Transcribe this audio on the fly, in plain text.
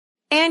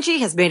Angie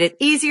has made it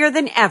easier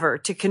than ever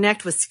to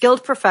connect with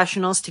skilled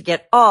professionals to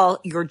get all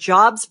your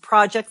jobs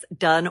projects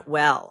done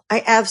well.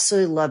 I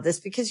absolutely love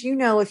this because,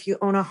 if you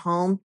own a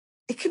home,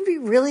 it can be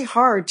really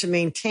hard to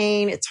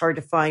maintain. It's hard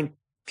to find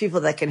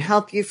people that can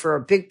help you for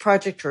a big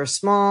project or a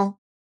small.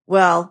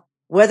 Well,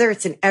 whether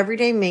it's in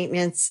everyday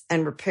maintenance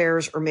and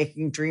repairs or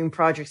making dream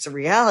projects a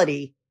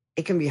reality,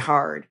 it can be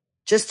hard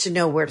just to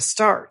know where to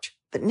start.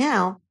 But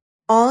now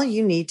all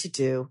you need to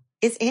do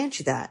is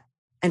Angie that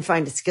and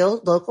find a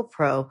skilled local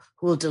pro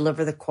who will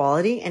deliver the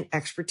quality and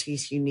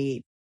expertise you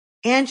need.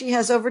 Angie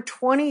has over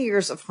 20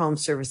 years of home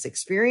service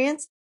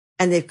experience,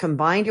 and they've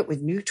combined it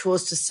with new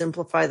tools to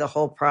simplify the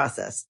whole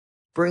process.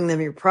 Bring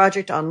them your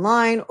project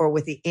online or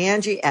with the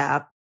Angie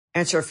app,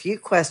 answer a few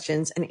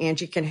questions, and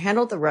Angie can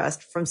handle the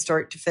rest from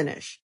start to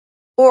finish.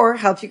 Or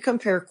help you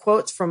compare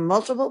quotes from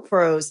multiple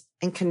pros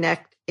and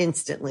connect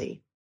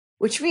instantly,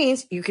 which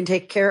means you can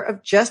take care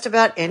of just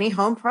about any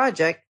home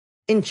project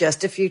in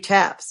just a few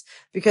taps.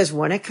 Because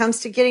when it comes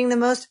to getting the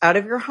most out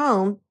of your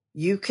home,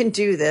 you can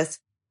do this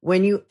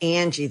when you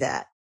Angie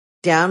that.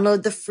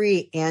 Download the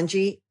free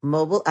Angie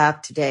mobile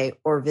app today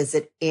or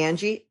visit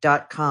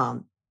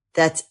Angie.com.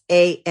 That's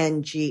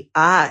ANGI.com.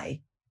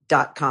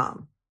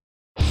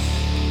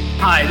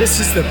 Hi, this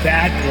is the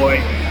bad boy,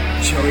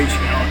 Joey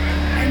Janela,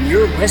 and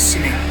you're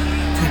listening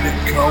to the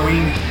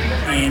Going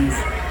In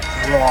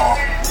Raw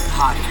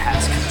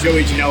podcast.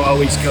 Joey Janela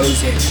always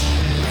goes in.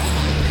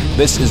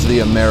 This is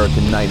the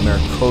American Nightmare,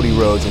 Cody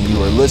Rhodes, and you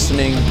are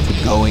listening to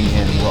Going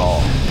In Raw.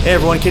 Hey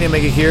everyone, Kenny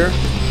Omega here.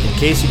 In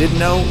case you didn't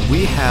know,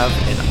 we have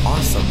an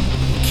awesome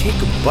kick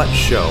butt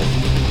show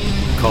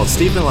called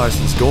Stephen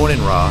Larson's Going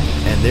In Raw,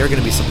 and they're going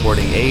to be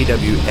supporting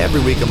AEW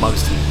every week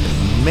amongst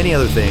many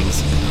other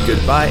things.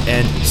 Goodbye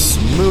and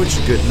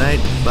smooch. Good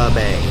night.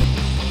 Bye-bye.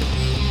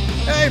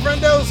 Hey,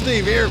 friendo,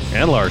 Steve here.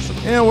 And Larson.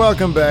 And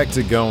welcome back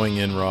to Going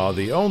In Raw,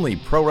 the only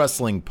pro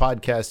wrestling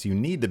podcast you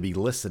need to be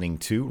listening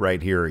to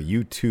right here at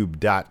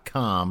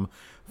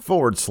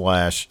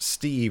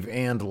youtube.com/Steve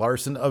and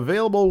Larson.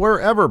 Available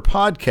wherever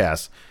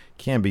podcasts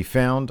can be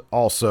found.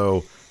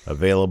 Also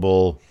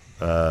available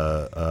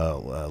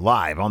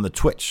live on the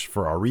Twitch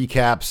for our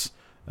recaps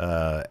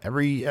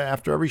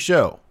after every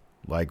show.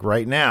 Like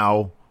right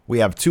now, we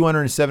have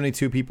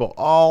 272 people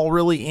all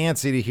really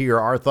antsy to hear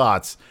our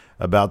thoughts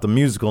about the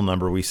musical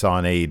number we saw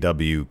in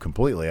AEW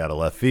completely out of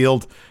left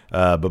field.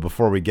 But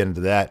before we get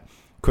into that,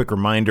 quick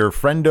reminder,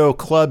 Friendo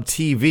Club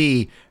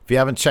TV. If you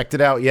haven't checked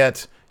it out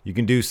yet, you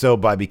can do so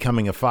by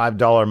becoming a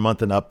 $5 a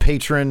month and up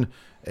patron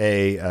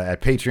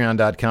at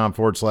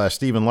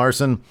patreon.com/Stephen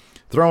Larson.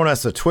 Throwing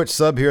us a Twitch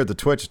sub here at the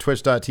Twitch,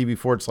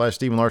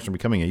 twitch.tv/Stephen Larson,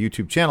 becoming a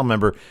YouTube channel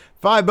member.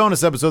 5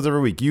 bonus episodes every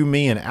week. You,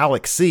 me, and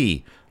Alex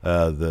C.,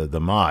 the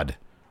mod.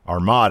 Our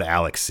mod,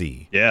 Alex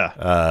C.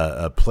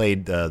 Yeah.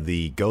 Played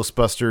the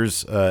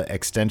Ghostbusters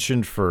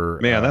extension for...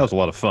 Man, that was a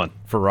lot of fun.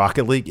 For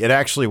Rocket League. It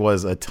actually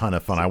was a ton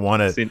of fun. I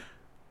want to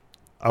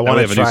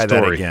try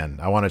that again.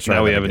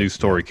 Now we have a new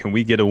story. Can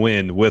we get a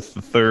win with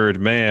the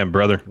third man,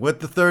 brother? With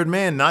the third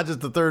man. Not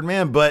just the third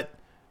man, but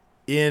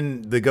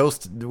in the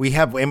Ghost...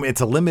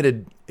 It's a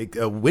limited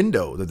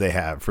window that they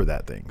have for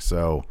that thing.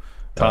 So...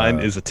 Time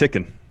is a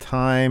ticking.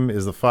 Time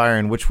is the fire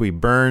in which we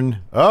burn.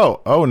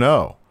 Oh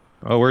no.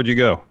 Oh, where'd you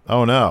go?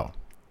 Oh no.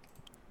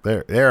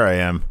 There I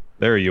am.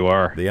 There you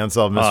are. The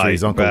Unsolved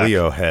Mysteries Uncle back.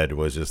 Leo head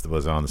was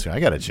on the screen. I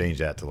got to change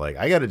that to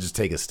I got to just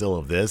take a still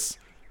of this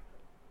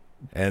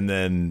and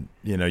then,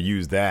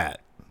 use that.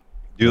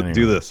 Do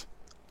this.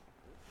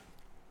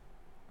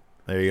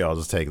 There you go. I'll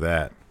just take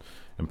that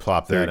and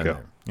plop that in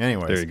there.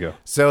 Anyways, there you go.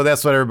 So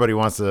that's what everybody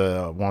wants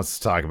to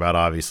talk about,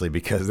 obviously,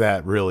 because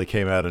that really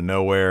came out of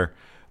nowhere.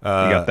 You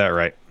got that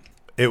right.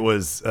 It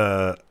was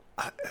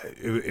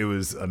it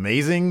was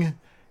amazing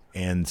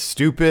and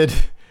stupid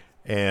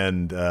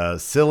and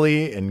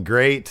silly and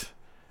great.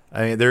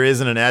 I mean, there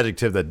isn't an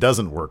adjective that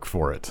doesn't work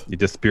for it. You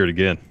disappeared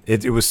again.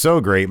 It was so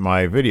great.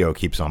 My video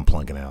keeps on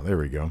plunking out. There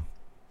we go.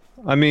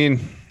 I mean,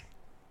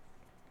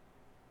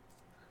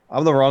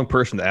 I'm the wrong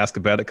person to ask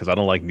about it because I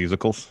don't like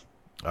musicals.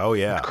 Oh,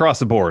 yeah. Across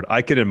the board.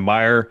 I could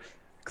admire,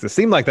 because it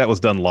seemed like that was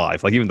done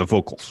live, like even the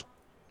vocals.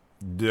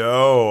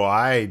 No,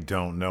 I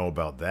don't know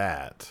about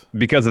that.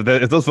 Because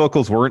if those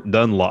vocals weren't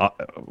done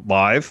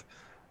live,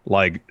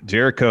 like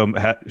Jericho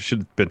should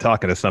have been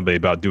talking to somebody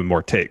about doing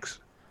more takes.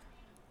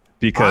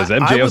 Because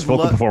MJF's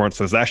vocal performance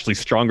was actually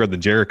stronger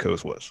than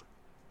Jericho's was.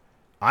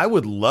 I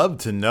would love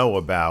to know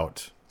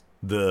about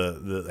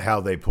the how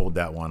they pulled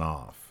that one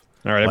off.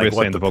 All right, everybody's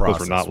saying the vocals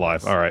were not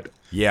live. All right.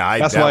 Yeah,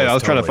 that's why I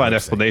was trying to find an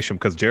explanation,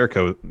 because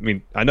Jericho, I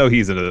mean, I know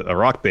he's in a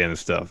rock band and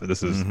stuff.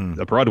 This is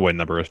a Broadway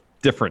number, a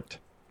different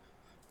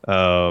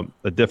type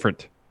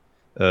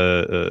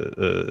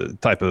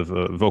of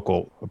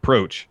vocal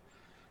approach.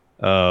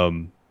 But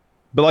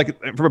like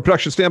from a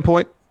production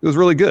standpoint, it was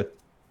really good.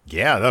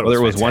 Yeah, that was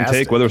whether it was fantastic. one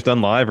take, whether it's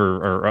done live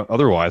or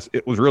otherwise,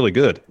 it was really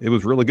good. It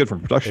was really good from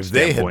a production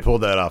standpoint. If they had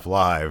pulled that off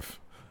live,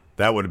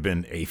 that would have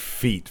been a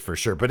feat for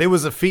sure. But it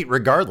was a feat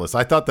regardless.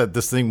 I thought that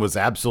this thing was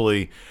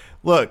absolutely...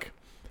 Look,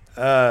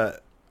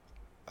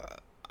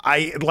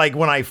 I like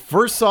when I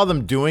first saw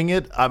them doing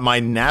it, my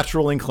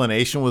natural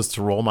inclination was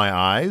to roll my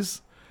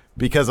eyes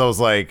because I was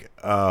like,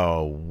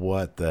 oh,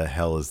 what the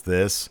hell is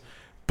this?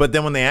 But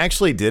then when they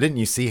actually did it and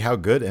you see how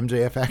good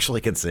MJF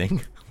actually can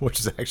sing, which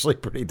is actually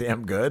pretty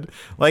damn good.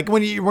 Like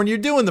when you're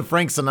doing the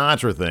Frank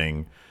Sinatra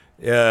thing,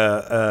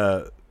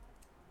 I'm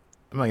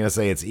not going to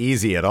say it's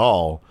easy at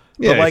all.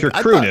 Yeah, but like, if you're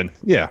crooning.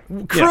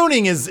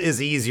 Crooning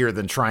is easier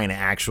than trying to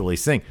actually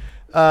sing.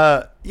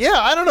 I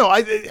don't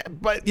know.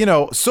 But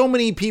so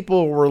many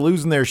people were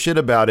losing their shit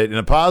about it in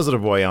a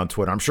positive way on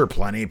Twitter. I'm sure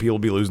plenty of people will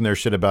be losing their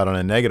shit about it in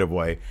a negative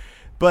way.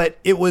 But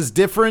it was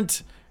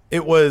different.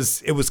 It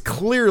was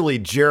clearly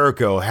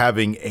Jericho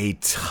having a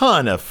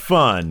ton of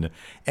fun,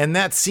 and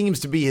that seems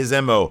to be his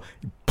MO.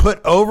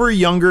 Put over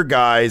younger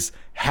guys,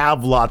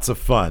 have lots of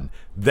fun.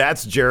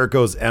 That's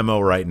Jericho's MO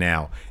right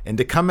now. And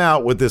to come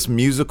out with this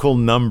musical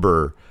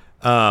number,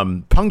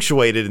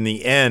 punctuated in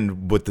the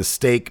end with the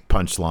steak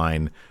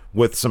punchline,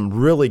 with some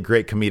really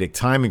great comedic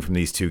timing from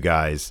these two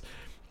guys,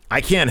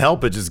 I can't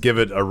help but just give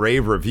it a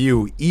rave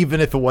review,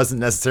 even if it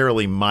wasn't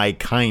necessarily my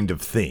kind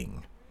of thing.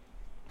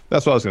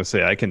 That's what I was going to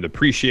say. I can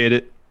appreciate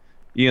it,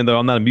 even though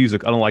I'm not I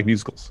don't like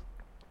musicals.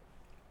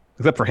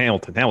 Except for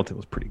Hamilton. Hamilton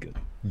was pretty good.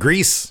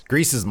 Grease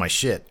is my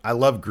shit. I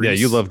love Grease.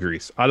 Yeah, you love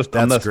Grease.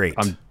 Great.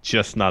 I'm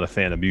just not a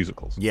fan of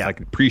musicals. Yeah. I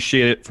can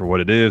appreciate it for what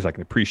it is. I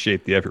can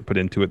appreciate the effort put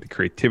into it, the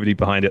creativity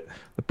behind it,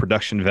 the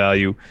production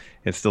value,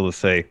 and still to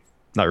say,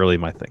 not really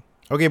my thing.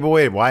 Okay, but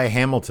wait, why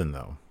Hamilton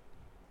though?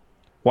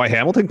 Why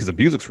Hamilton? Because the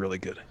music's really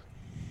good.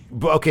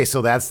 But, okay,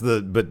 so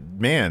but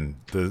man,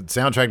 the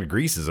soundtrack to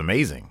Grease is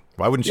amazing.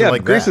 Why wouldn't you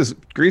like Grease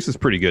that? Grease is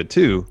pretty good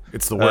too.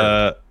 It's the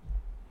word.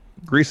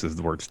 Grease is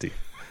the word, Steve.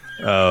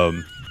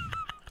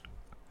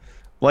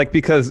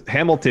 Because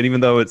Hamilton,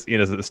 even though it's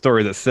a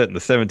story that's set in the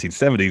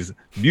 1770s,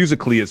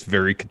 musically it's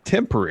very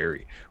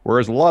contemporary.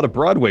 Whereas a lot of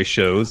Broadway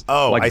shows,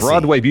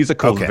 Broadway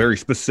musicals, is a very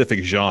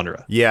specific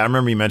genre. Yeah, I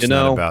remember you mentioned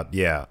that about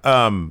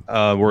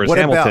whereas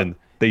Hamilton,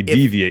 they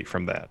deviate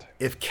from that.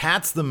 If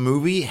Cats the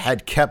movie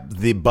had kept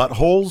the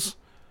buttholes,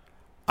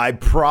 I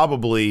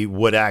probably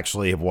would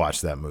actually have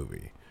watched that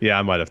movie. Yeah,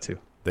 I might have too.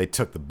 They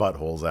took the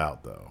buttholes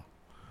out though,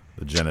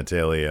 the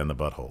genitalia and the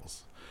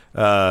buttholes.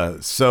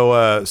 But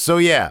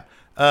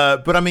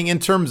I mean, in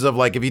terms of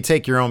like, if you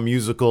take your own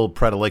musical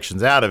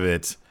predilections out of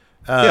it,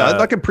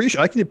 I can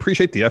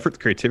appreciate the effort, the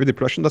creativity, the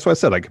production. That's why I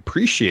said I can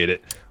appreciate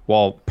it,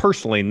 while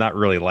personally not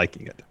really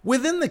liking it.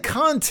 Within the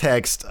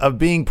context of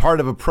being part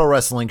of a pro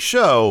wrestling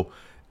show,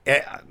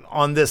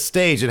 on this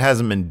stage, it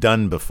hasn't been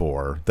done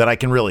before that I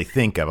can really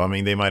think of. I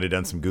mean, they might have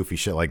done some goofy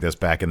shit like this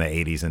back in the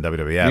 80s in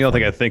WWF. The only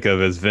thing I think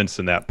of is Vince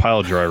in that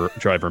Pile Driver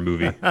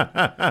movie,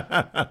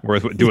 where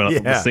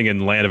he's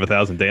singing "Land of a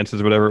Thousand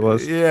Dances" or whatever it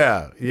was.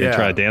 Yeah. And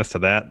try to dance to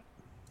that.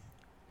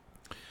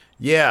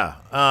 Yeah.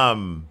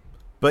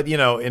 But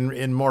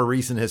in more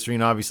recent history,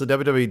 and obviously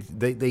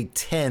WWE, they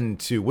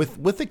tend to,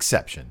 with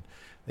exception,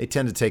 they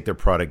tend to take their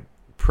product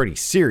pretty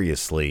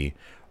seriously,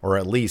 or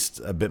at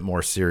least a bit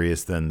more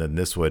serious than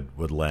this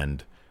would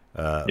lend.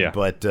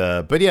 But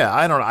yeah,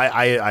 I don't know.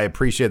 I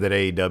appreciate that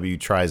AEW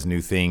tries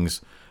new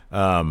things.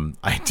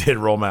 I did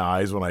roll my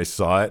eyes when I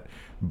saw it,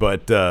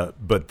 but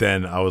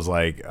then I was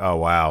like, oh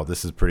wow,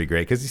 this is pretty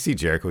great, because you see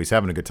Jericho, he's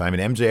having a good time,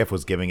 and MJF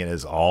was giving it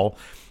his all,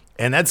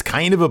 and that's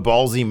kind of a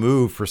ballsy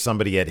move for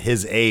somebody at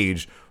his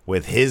age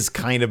with his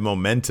kind of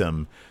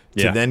momentum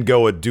to then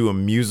go and do a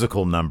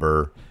musical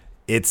number.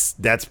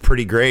 That's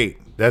pretty great.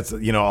 That's,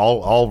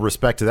 all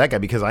respect to that guy,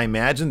 because I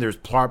imagine there's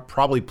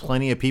probably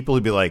plenty of people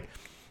who'd be like,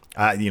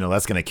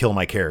 that's going to kill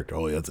my character.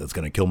 Oh, yeah, that's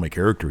going to kill my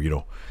character,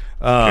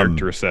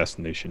 Character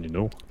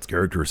assassination, It's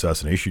character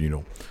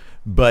assassination,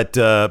 But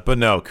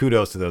no,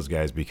 kudos to those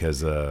guys,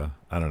 because I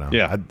don't know.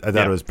 Yeah, I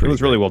thought it was pretty. It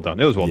was really well done.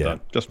 It was well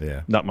done. Just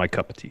not my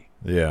cup of tea.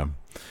 Yeah.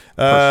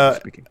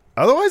 Speaking.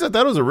 Otherwise, I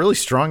thought it was a really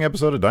strong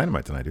episode of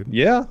Dynamite tonight, dude.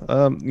 Yeah.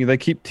 They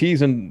keep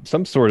teasing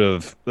some sort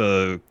of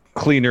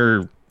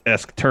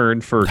cleaner-esque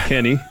turn for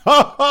Kenny.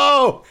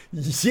 Oh,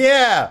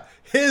 yeah.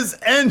 His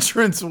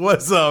entrance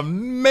was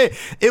amazing.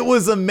 It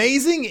was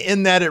amazing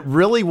in that it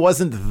really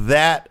wasn't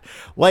that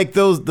like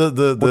those we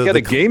got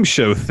a game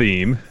show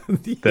theme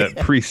that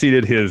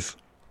preceded his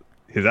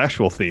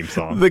actual theme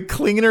song. The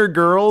cleaner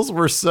girls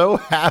were so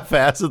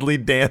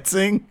half-assedly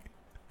dancing.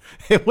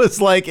 It was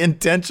like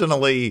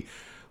intentionally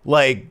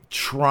like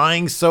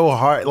trying so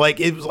hard, like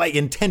it was like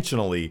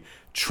intentionally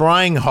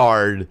trying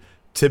hard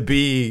to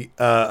be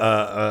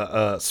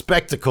a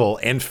spectacle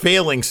and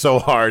failing so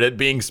hard at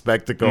being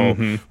spectacle,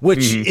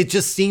 which it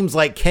just seems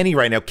like Kenny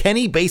right now.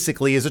 Kenny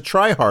basically is a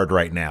tryhard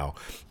right now,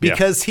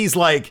 because he's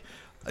like,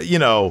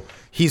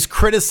 he's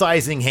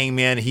criticizing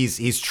Hangman.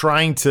 He's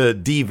trying to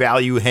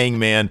devalue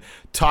Hangman,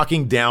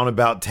 talking down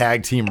about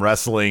tag team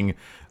wrestling.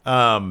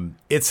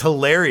 It's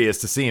hilarious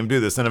to see him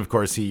do this. And of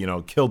course he,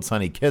 killed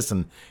Sonny Kiss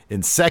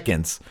in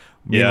seconds.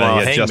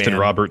 Yeah, Justin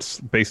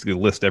Roberts basically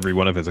list every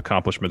one of his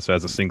accomplishments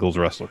as a singles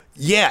wrestler.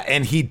 Yeah,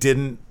 and he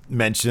didn't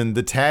mention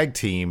the tag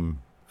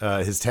team,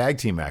 his tag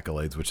team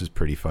accolades, which is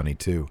pretty funny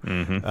too.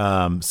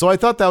 So I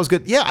thought that was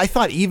good. Yeah, I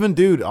thought even,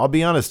 dude, I'll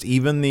be honest,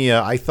 even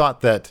I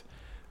thought that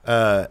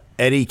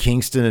Eddie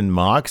Kingston and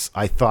Mox,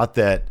 I thought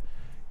that,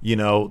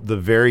 the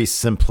very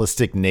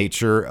simplistic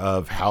nature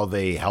of how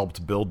they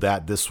helped build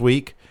that this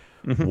week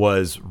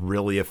was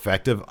really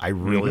effective. I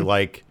really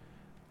like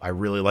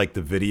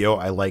the video.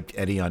 I liked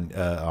Eddie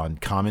on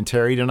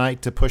commentary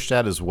tonight to push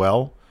that as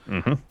well.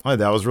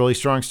 That was really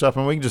strong stuff,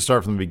 and we can just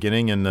start from the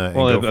beginning and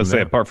go I'd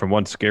say apart from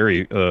one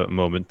scary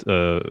moment,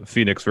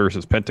 Phoenix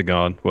versus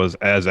Pentagon was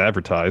as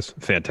advertised.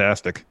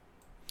 Fantastic.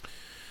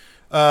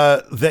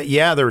 There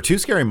were two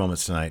scary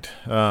moments tonight.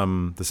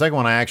 The second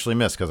one I actually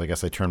missed because I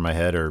guess I turned my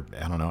head, or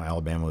I don't know,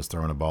 Alabama was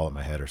throwing a ball at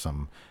my head or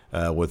something.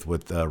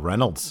 With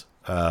Reynolds.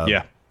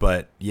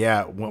 But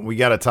yeah, we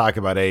got to talk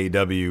about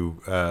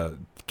AEW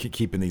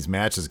keeping these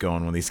matches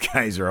going when these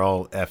guys are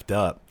all effed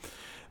up.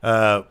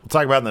 We'll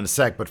talk about it in a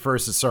sec, but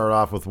first let's start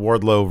off with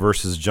Wardlow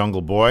versus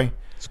Jungle Boy.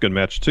 It's a good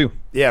match too.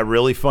 Yeah,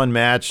 really fun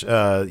match. We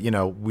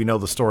know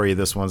the story of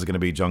this one's going to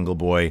be Jungle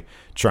Boy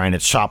trying to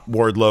chop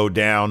Wardlow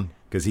down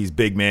because he's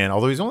big man,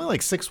 although he's only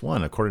like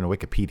 6'1", according to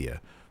Wikipedia,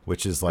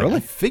 which is like, really? I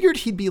figured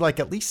he'd be like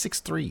at least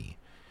 6'3".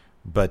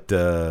 But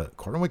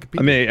according to Wikipedia,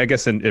 I mean, I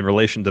guess in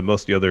relation to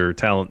most of the other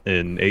talent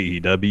in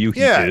AEW,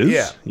 he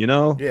is.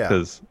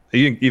 Because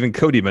even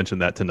Cody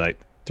mentioned that tonight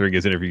during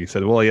his interview. He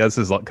said, "Well, this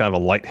is kind of a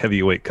light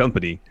heavyweight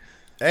company."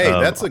 Hey,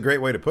 that's a great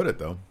way to put it,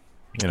 though.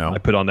 I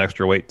put on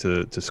extra weight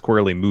to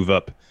squarely move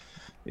up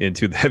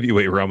into the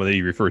heavyweight realm, and then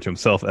he referred to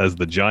himself as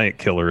the giant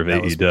killer of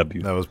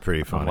AEW. That was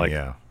pretty funny.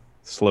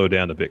 Slow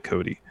down a bit,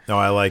 Cody. No,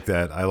 I like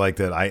that.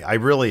 I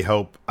really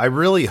hope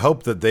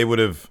that they would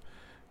have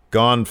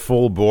gone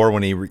full bore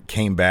when he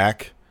came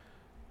back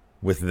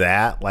with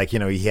that. Like,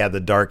 he had the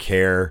dark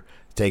hair,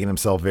 taking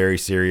himself very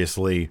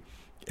seriously,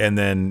 and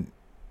then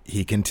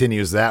he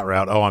continues that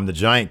route. Oh, I'm the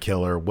giant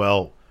killer.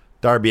 Well,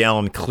 Darby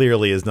Allin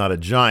clearly is not a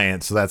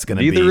giant, so that's going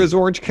to be... Neither is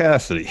Orange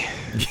Cassidy.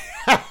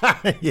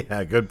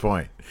 Yeah, good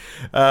point.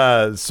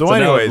 So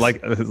anyways...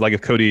 Now, like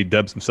if Cody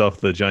dubs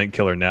himself the giant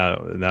killer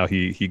now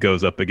he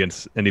goes up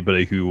against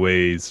anybody who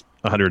weighs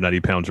 190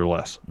 pounds or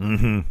less.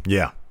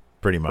 Yeah.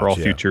 Pretty much, for all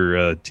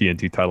future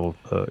TNT title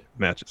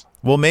matches.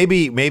 Well,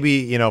 maybe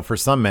for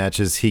some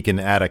matches he can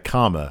add a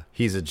comma.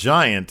 He's a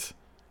giant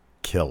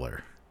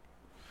killer.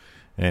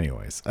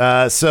 Anyways,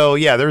 so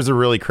yeah, there's a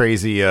really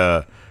crazy.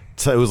 It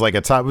was like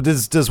a top.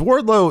 Does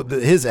Wardlow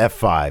his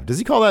F5? Does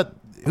he call that?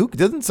 Who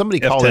doesn't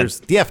somebody call theirs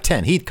the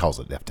F10? He calls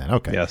it F10.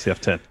 Okay, yes, the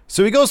F10.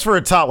 So he goes for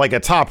a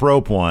top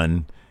rope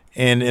one,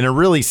 and in a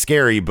really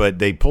scary, but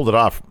they pulled it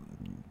off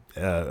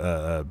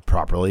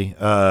properly.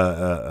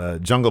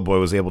 Jungle Boy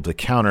was able to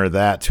counter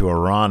that to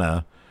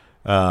Arana,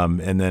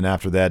 and then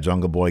after that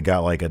Jungle Boy got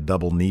like a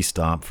double knee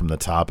stomp from the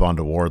top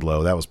onto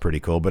Wardlow. That was pretty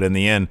cool, but in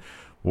the end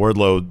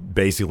Wardlow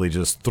basically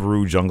just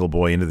threw Jungle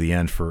Boy into the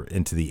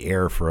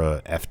air for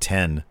a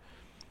F10,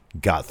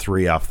 got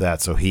 3 off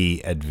that, so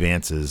he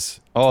advances.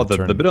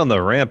 The bit on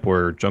the ramp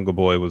where Jungle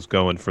Boy was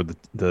going for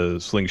the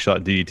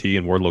slingshot DDT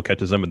and Wardlow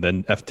catches him and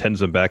then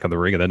F10s him back on the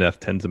ring and then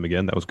F10s him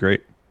again. That was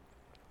great.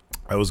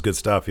 That was good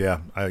stuff, yeah.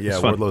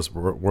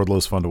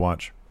 Wardlow's fun to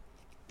watch.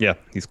 Yeah,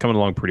 he's coming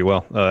along pretty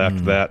well.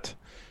 After that,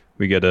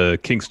 we get a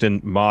Kingston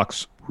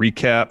Mox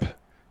recap,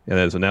 and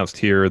it's announced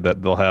here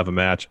that they'll have a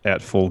match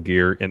at Full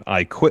Gear, an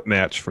I Quit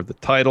match for the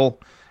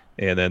title.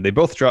 And then they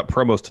both drop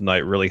promos tonight,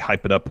 really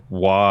hyping up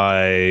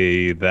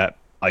why that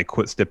I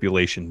Quit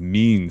stipulation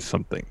means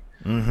something.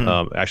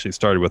 Actually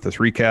started with this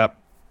recap,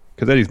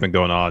 because Eddie's been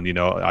going on,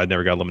 I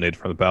never got eliminated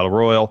from the Battle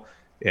Royal,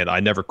 and I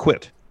never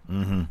quit.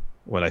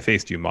 When I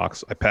faced you,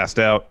 Mox, I passed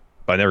out,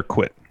 but I never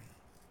quit.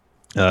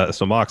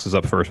 So Mox is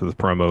up first with his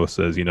promo,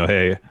 says,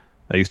 hey,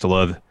 I used to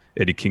love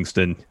Eddie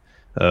Kingston.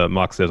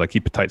 Mox says, I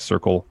keep a tight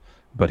circle,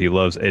 but he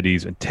loves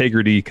Eddie's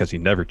integrity because he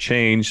never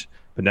changed.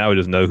 But now he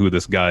doesn't know who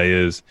this guy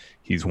is.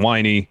 He's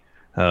whiny.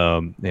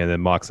 And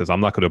then Mox says,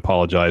 I'm not going to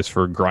apologize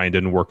for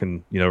grinding,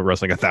 working,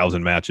 wrestling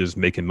 1,000 matches,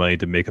 making money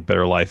to make a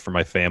better life for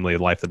my family, a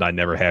life that I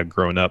never had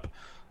growing up.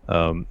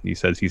 He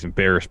says he's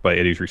embarrassed by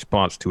Eddie's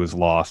response to his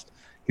loss.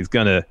 He's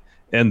going to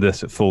end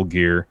this at Full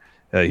Gear.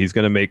 He's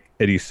going to make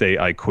Eddie say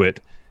I quit,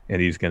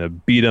 and he's going to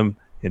beat him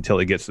until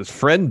he gets his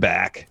friend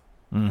back,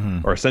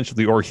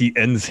 or he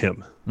ends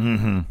him.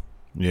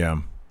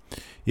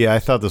 Yeah, I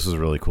thought this was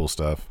really cool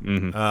stuff.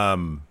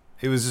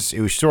 It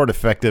was short,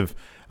 effective.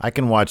 I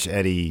can watch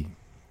Eddie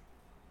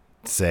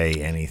say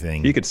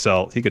anything. He could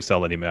sell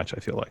any match, I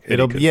feel like.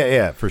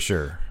 Yeah, for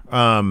sure.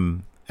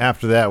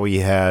 After that we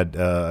had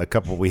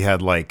we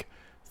had like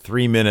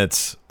 3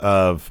 minutes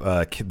of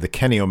the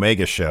Kenny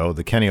Omega show,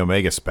 the Kenny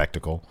Omega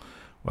spectacle.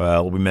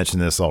 We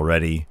mentioned this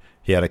already.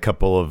 He had a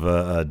couple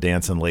of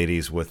dancing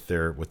ladies with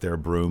their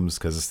brooms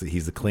because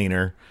he's the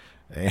cleaner,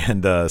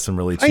 and some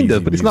really cheesy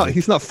but music.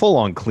 he's not full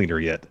on cleaner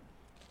yet.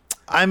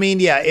 I mean,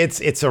 yeah,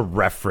 it's a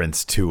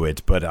reference to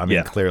it, but I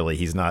mean, clearly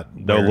he's not.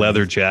 No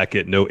leather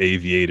jacket, no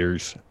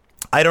aviators.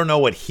 I don't know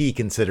what he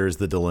considers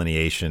the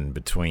delineation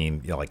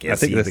between,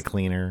 is he the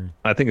cleaner?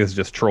 I think it's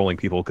just trolling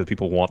people because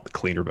people want the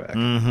cleaner back.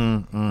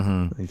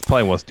 He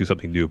probably wants to do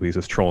something new, but he's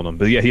just trolling them.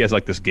 But yeah, he has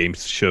like this game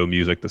show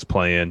music that's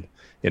playing,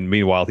 and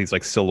meanwhile he's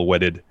like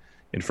silhouetted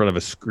in front of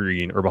a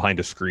screen or behind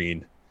a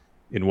screen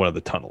in one of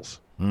the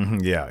tunnels.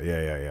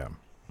 Yeah.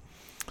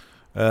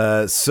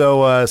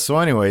 So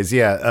anyways,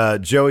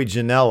 Joey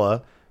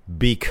Janela,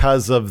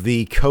 because of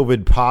the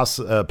COVID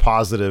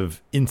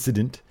positive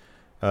incident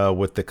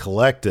with the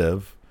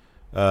collective,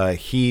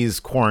 he's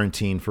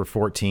quarantined for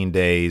 14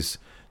 days,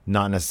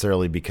 not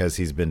necessarily because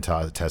he's been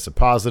tested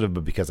positive,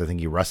 but because I think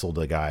he wrestled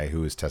a guy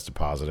who was tested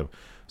positive,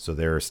 so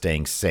they're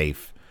staying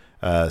safe.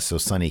 So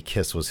Sonny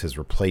Kiss was his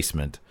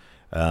replacement,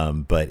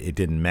 but it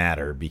didn't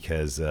matter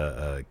because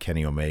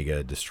Kenny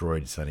Omega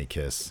destroyed Sonny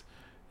Kiss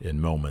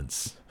in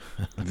moments.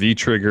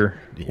 V-trigger,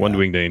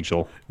 one-winged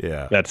angel.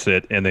 Yeah. That's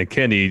it. And then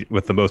Kenny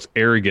with the most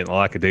arrogant,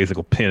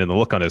 lackadaisical pin and the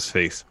look on his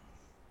face.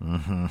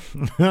 After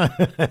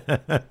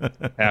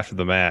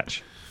the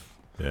match.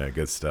 Yeah,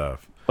 good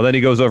stuff. Well, then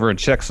he goes over and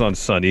checks on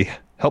Sonny,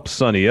 helps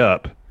Sonny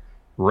up,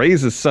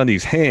 raises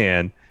Sonny's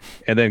hand,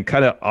 and then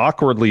kind of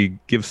awkwardly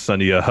gives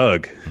Sonny a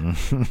hug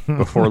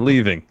before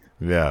leaving.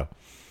 Yeah.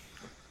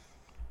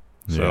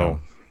 So,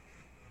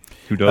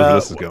 who knows where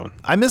this is going?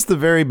 I missed the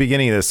very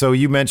beginning of this. So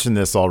you mentioned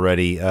this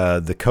already,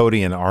 the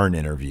Cody and Arn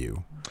interview.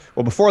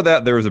 Well, before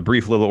that, there was a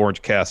brief little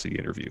Orange Cassidy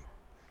interview.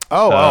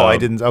 I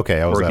didn't.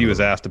 Okay, where he was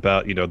asked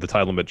about, the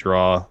title limit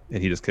draw,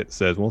 and he just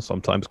says, "Well,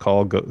 sometimes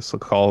call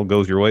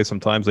goes your way,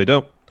 sometimes they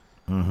don't."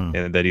 Mm-hmm.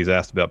 And then he's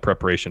asked about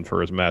preparation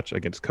for his match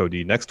against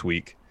Cody next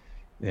week,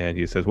 and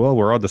he says, "Well,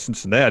 we're on to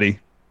Cincinnati,"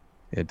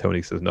 and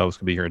Tony says, "No, it's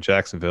gonna be here in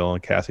Jacksonville,"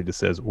 and Cassidy just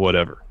says,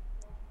 "Whatever."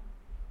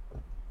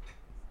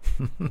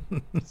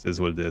 This is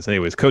what it is.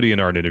 Anyways, Cody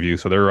and Arn interview.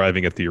 So they're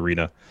arriving at the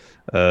arena.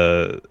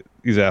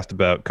 Cody's asked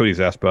about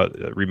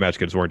rematch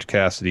against Orange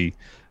Cassidy.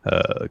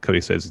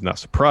 Cody says he's not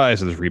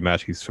surprised at this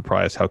rematch. He's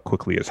surprised how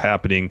quickly it's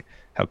happening,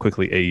 how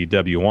quickly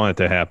AEW wanted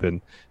to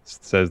happen.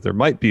 Says there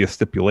might be a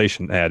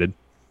stipulation added.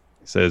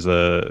 He says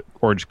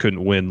Orange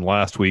couldn't win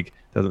last week.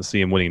 Doesn't see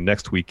him winning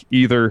next week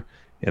either.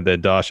 And then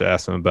Dasha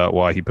asked him about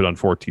why he put on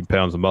 14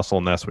 pounds of muscle,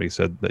 and that's when he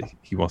said that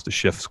he wants to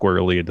shift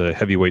squarely into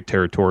heavyweight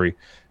territory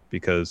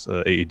because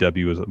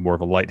AEW is more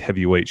of a light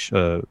heavyweight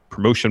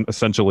promotion,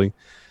 essentially.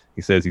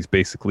 He says he's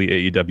basically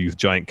AEW's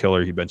giant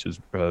killer. He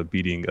benches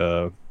beating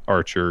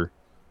Archer,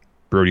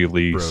 Brody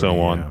Lee, so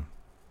on,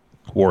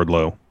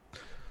 Wardlow.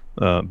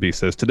 But he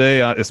says, today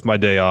it's my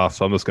day off,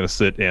 so I'm just going to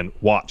sit and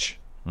watch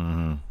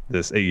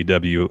this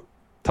AEW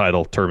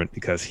title tournament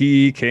because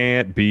he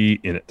can't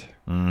be in it.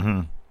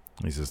 Mm-hmm.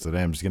 He says,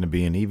 today I'm just going to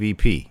be an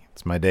EVP.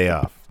 It's my day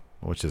off.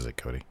 Which is it,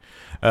 Cody?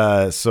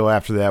 So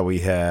after that, we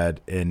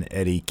had an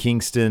Eddie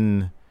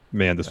Kingston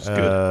Man, this was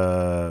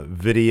good.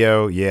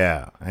 Video,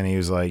 yeah. And he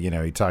was like,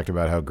 he talked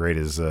about how great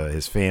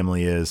his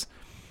family is.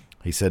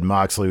 He said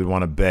Moxley would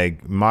want to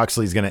beg.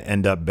 Moxley's going to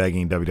end up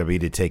begging WWE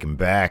to take him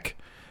back.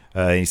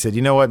 He said,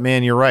 you know what,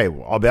 man, you're right.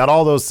 About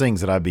all those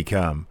things that I've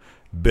become.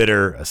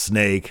 Bitter, a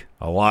snake,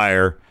 a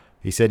liar.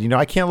 He said,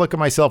 I can't look at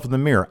myself in the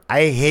mirror.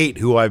 I hate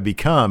who I've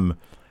become.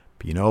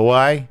 But you know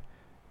why?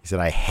 He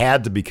said, I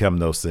had to become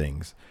those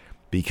things.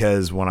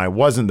 Because when I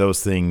wasn't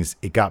those things,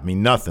 it got me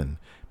nothing.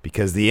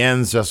 Because the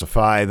ends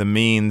justify the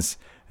means.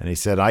 And he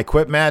said, I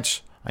quit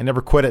match. I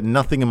never quit at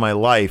nothing in my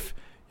life.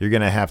 You're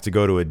going to have to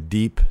go to a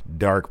deep,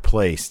 dark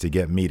place to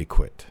get me to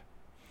quit.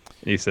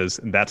 He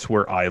says, that's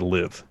where I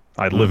live.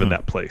 I live in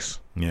that place.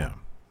 Yeah.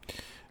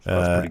 So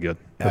that's pretty good.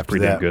 That's after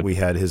pretty that, good. we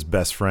had his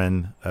best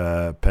friend,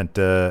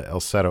 Penta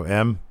El Zero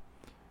M,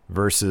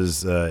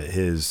 versus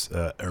his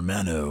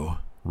hermano,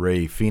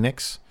 Rey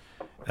Fenix.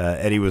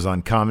 Eddie was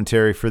on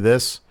commentary for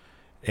this.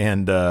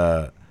 And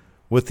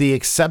with the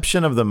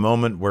exception of the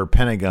moment where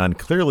Pentagon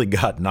clearly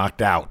got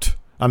knocked out.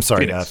 I'm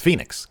sorry,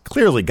 Phoenix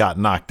clearly got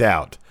knocked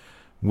out,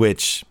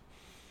 which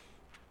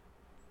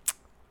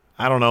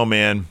I don't know,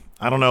 man.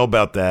 I don't know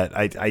about that.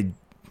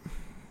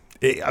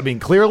 I mean,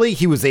 clearly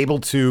he was able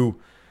to.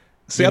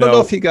 See, I don't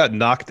know if he got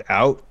knocked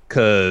out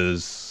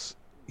because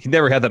he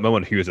never had that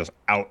moment. He was just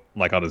out,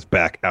 like on his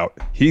back, out.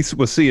 He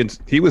was seeing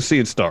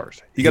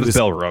stars. He got his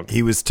bell rung.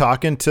 He was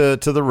talking to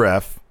the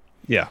ref.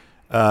 Yeah.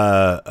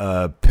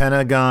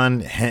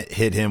 Pentagon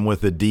hit him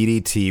with a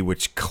DDT,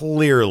 which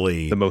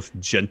clearly the most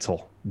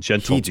gentle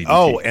DDT.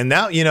 Oh, and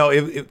now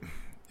it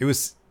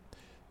was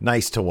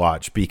nice to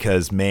watch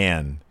because,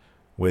 man,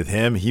 with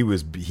him he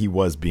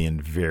was being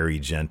very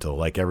gentle.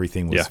 Like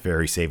everything was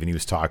very safe, and he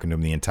was talking to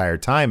him the entire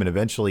time. And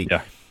eventually,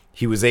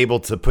 he was able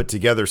to put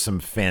together some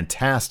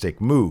fantastic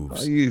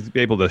moves. He's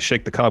able to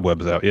shake the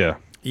cobwebs out. Yeah.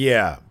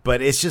 Yeah,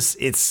 but it's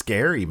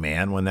scary,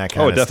 man, when that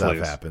kind of stuff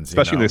happens.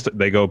 Especially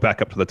they go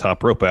back up to the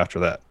top rope after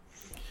that.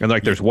 And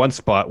there's one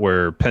spot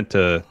where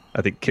Penta,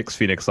 I think, kicks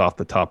Phoenix off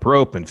the top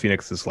rope, and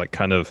Phoenix is like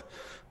kind of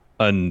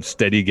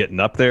unsteady getting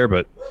up there.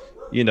 But,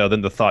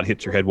 then the thought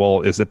hits your head,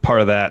 well, is it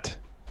part of that?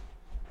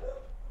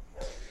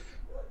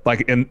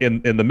 Like in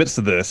the midst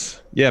of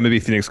this, maybe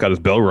Phoenix got his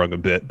bell rung a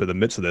bit, but in the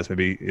midst of this,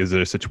 maybe is it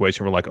a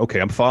situation where like, okay,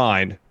 I'm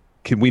fine.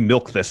 Can we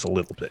milk this a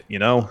little bit,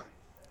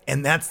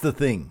 And that's the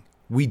thing.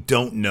 We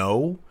don't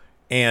know,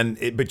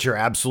 but you're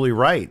absolutely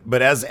right.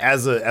 But as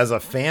a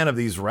fan of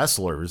these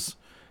wrestlers,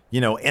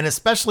 and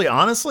especially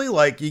honestly,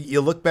 like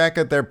you look back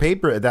at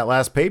that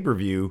last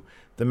pay-per-view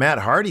the Matt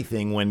Hardy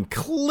thing when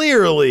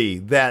clearly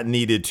that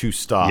needed to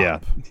stop. Yeah.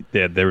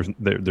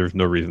 There's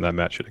no reason that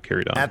match should have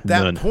carried on. At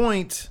that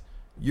point,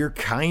 you're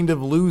kind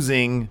of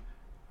losing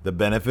the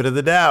benefit of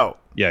the doubt.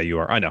 Yeah, you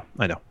are. I know.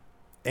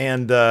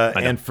 And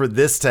for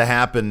this to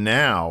happen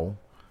now,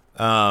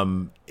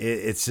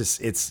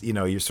 it's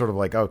you're sort of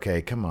like,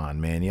 okay, come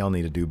on, man, y'all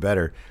need to do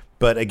better.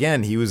 But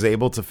again, he was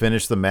able to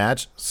finish the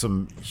match.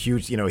 Some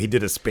huge, he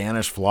did a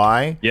Spanish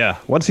fly. Yeah,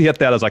 once he hit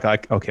that, I was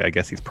like, okay, I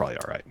guess he's probably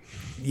all right.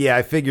 Yeah,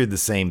 I figured the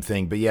same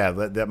thing. But yeah,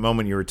 that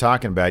moment you were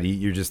talking about,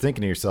 you're just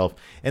thinking to yourself,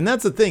 and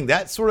that's the thing,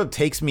 that sort of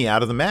takes me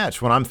out of the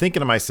match when I'm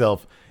thinking to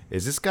myself,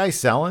 is this guy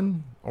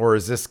selling or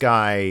is this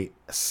guy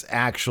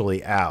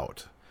actually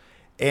out?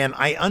 And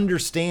I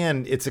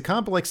understand it's a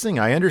complex thing.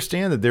 I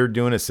understand that they're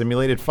doing a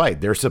simulated fight.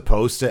 They're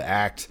supposed to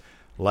act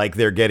like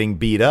they're getting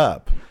beat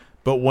up.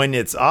 But when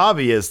it's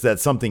obvious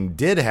that something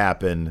did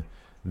happen,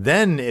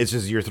 then it's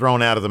just you're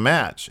thrown out of the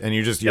match and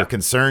your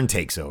concern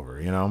takes over,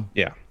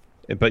 Yeah.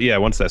 But yeah,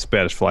 once that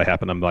Spanish fly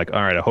happened, I'm like,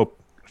 all right, I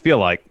feel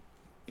like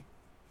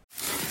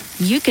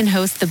you can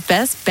host the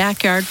best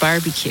backyard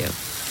barbecue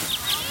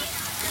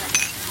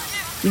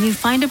when you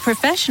find a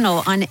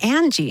professional on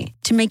Angie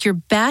to make your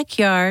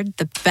backyard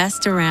the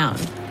best around.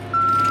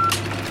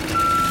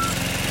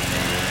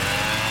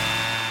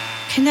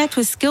 Connect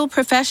with skilled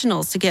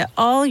professionals to get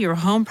all your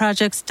home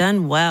projects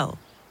done well.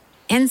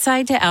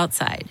 Inside to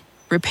outside,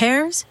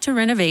 repairs to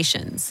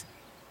renovations.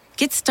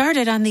 Get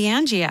started on the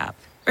Angie app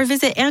or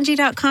visit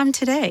Angie.com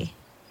today.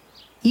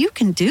 You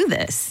can do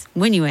this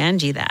when you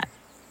Angie that.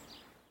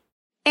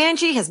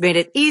 Angie has made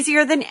it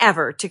easier than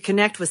ever to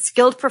connect with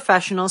skilled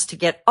professionals to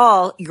get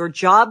all your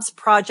jobs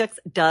projects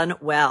done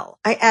well.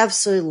 I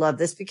absolutely love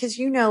this because,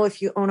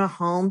 if you own a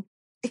home,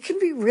 it can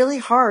be really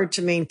hard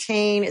to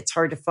maintain. It's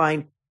hard to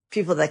find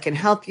people that can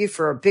help you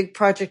for a big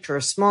project or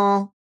a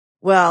small.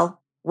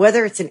 Well,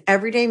 whether it's in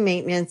everyday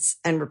maintenance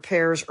and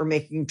repairs or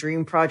making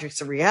dream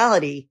projects a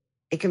reality,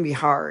 it can be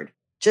hard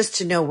just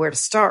to know where to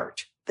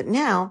start. But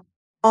now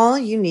all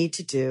you need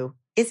to do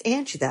is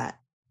Angie that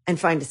and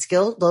find a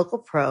skilled local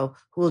pro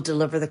who will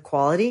deliver the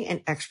quality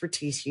and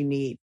expertise you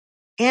need.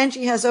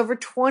 Angie has over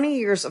 20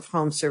 years of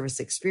home service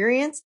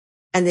experience,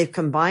 and they've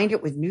combined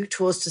it with new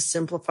tools to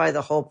simplify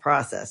the whole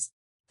process.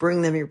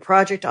 Bring them your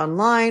project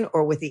online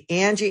or with the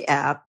Angie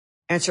app.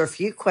 Answer a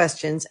few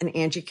questions, and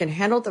Angie can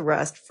handle the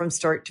rest from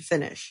start to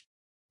finish.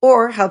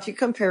 Or help you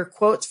compare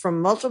quotes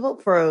from multiple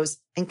pros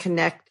and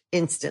connect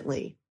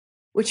instantly,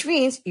 which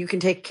means you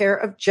can take care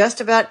of just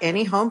about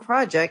any home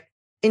project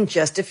in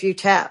just a few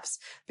taps.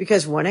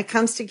 Because when it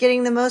comes to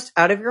getting the most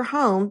out of your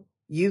home,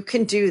 you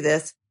can do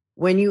this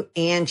when you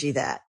Angie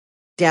that.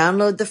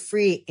 Download the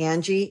free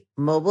Angie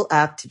mobile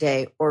app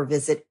today or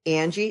visit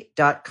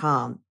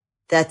Angie.com.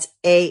 That's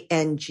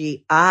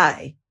ANGI.com.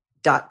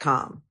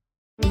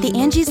 The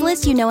Angie's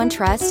List you know and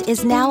trust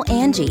is now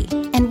Angie,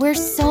 and we're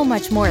so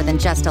much more than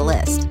just a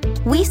list.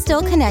 We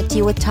still connect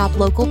you with top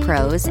local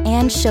pros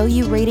and show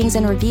you ratings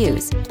and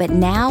reviews, but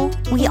now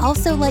we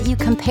also let you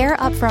compare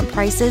upfront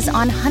prices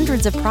on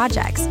hundreds of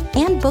projects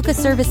and book a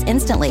service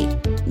instantly.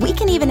 We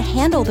can even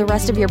handle the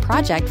rest of your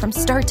project from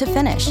start to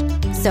finish.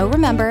 So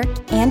remember,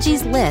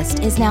 Angie's List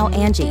is now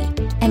Angie,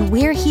 and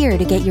we're here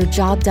to get your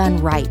job done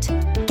right.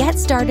 Get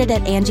started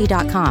at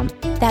Angie.com.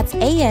 That's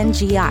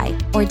ANGI,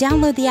 or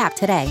download the app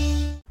today.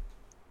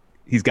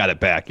 He's got it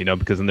back,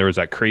 because then there was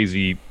that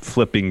crazy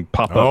flipping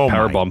pop-up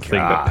powerbomb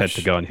thing that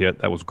Pentagon hit.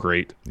 That was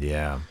great.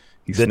 Yeah.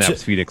 He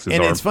snaps Phoenix's arm.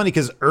 And it's funny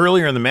because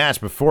earlier in the match,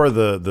 before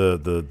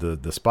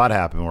the spot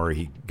happened where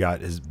he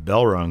got his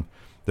bell rung,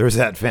 there was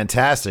that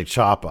fantastic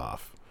chop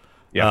off,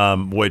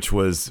 which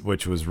was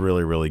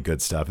really, really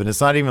good stuff. And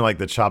it's not even like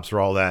the chops were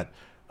all that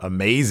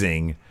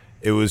amazing.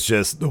 It was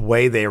just the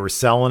way they were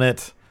selling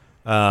it.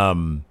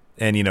 And,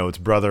 it's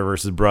brother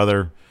versus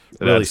brother.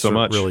 Really, so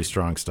much. Really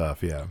strong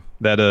stuff, yeah.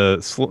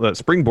 That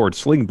springboard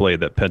sling blade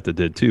that Penta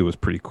did too was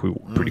pretty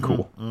cool.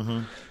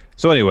 Mm-hmm.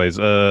 So, anyways,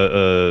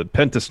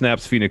 Penta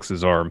snaps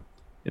Phoenix's arm,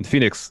 and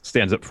Phoenix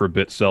stands up for a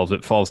bit, sells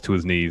it, falls to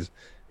his knees,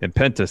 and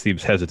Penta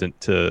seems hesitant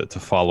to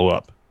follow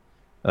up.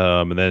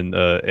 And then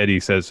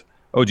Eddie says,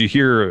 "Oh, did you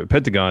hear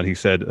Pentagon?" He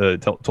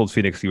said, told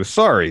Phoenix he was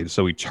sorry,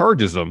 so he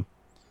charges him.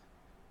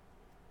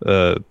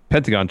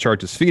 Pentagon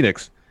charges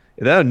Phoenix,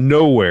 and out of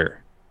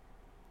nowhere,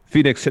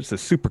 Phoenix hits a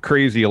super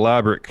crazy,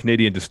 elaborate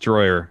Canadian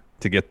destroyer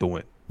to get the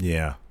win.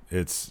 Yeah,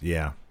 it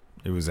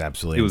was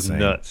absolutely insane.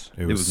 Nuts.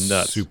 It was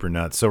nuts. Super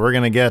nuts. So we're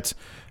gonna get.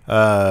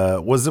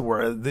 So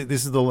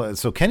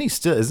Kenny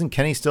isn't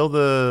Kenny still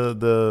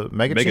the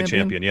mega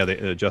champion?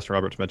 Yeah, Justin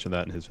Roberts mentioned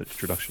that in his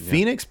introduction.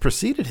 Phoenix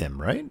preceded him,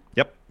 right?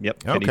 Yep.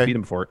 Kenny beat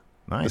him for it.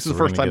 Nice. This is the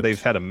first time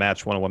they've had a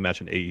one-on-one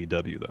match in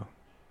AEW, though.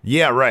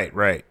 Yeah,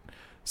 right.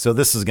 So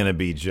this is gonna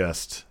be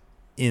just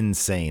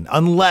insane,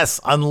 unless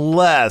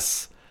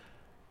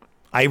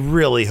I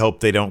really hope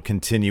they don't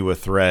continue a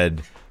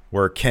thread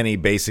where Kenny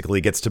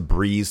basically gets to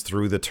breeze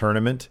through the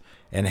tournament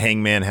and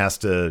Hangman has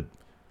to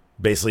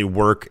basically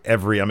work how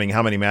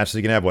many matches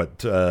you can have?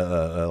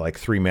 Like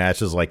 3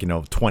 matches,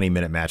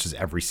 20-minute matches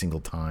every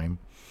single time.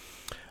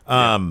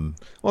 Well,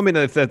 I mean,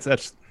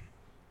 that's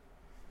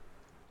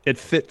it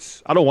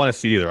fits. I don't want to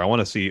see either. I want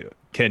to see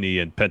Kenny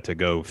and Penta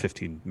go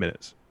 15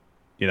 minutes,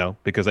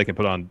 because they can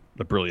put on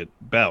a brilliant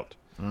bout.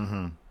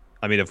 Mm-hmm.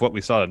 I mean, if what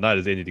we saw tonight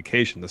is any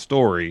indication, the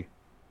story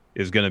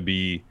is going to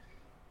be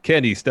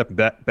Kenny stepping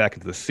back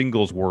into the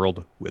singles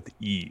world with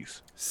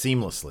ease.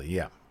 Seamlessly,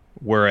 yeah.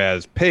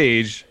 Whereas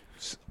Page,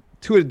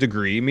 to a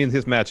degree,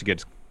 his match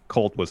against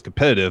Colt was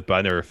competitive, but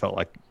I never felt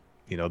like,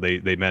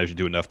 they managed to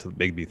do enough to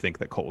make me think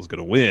that Colt was going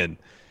to win.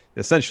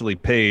 Essentially,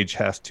 Page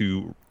has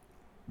to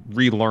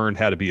relearn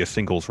how to be a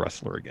singles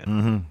wrestler again.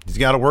 Mm-hmm. He's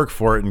got to work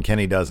for it, and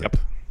Kenny doesn't.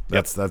 Yep.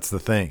 That's the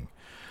thing.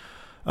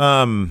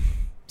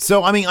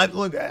 So,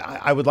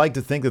 I would like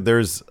to think that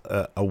there's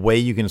a way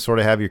you can sort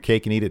of have your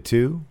cake and eat it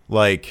too.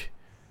 Like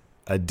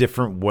a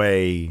different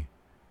way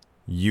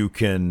you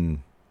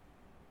can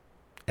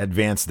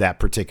advance that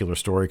particular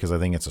story, because I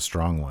think it's a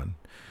strong one.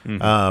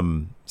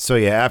 Mm-hmm. So,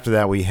 yeah, after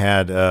that we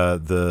had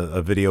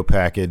a video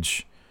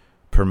package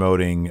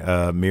promoting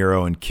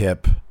Miro and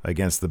Kip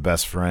against the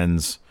Best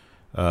Friends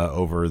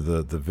over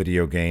the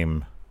video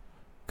game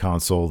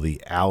console,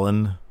 the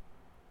Allen,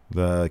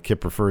 the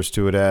Kip refers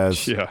to it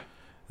as. Yeah.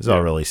 It's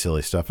all really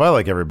silly stuff. I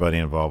like everybody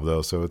involved,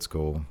 though, so it's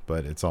cool.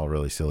 But it's all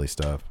really silly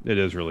stuff. It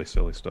is really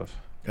silly stuff.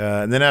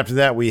 And then after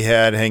that, we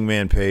had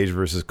Hangman Page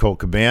versus Colt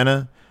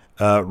Cabana.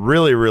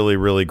 Really, really,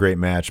 really great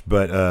match,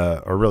 but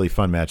a really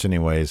fun match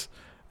anyways.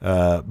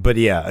 But,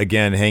 yeah,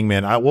 again,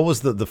 Hangman. What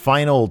was the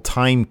final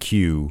time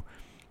cue?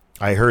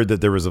 I heard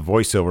that there was a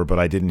voiceover, but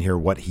I didn't hear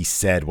what he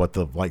said, what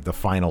the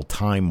final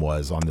time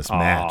was on this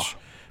match.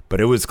 But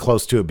it was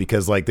close to it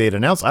because they had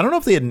announced, I don't know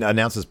if they had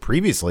announced this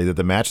previously, that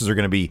the matches are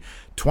going to be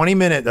 20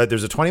 minutes.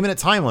 There's a 20-minute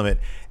time limit.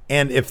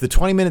 And if the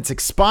 20 minutes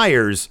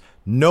expires,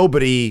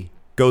 nobody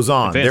goes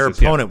on. Advances,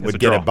 their opponent would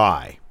get a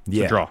bye. It's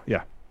a draw,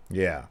 yeah.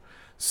 Yeah.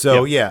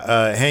 So,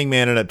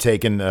 Hangman ended up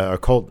taking,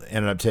 Colt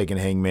ended up taking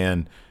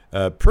Hangman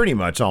pretty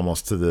much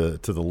almost to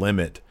the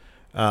limit.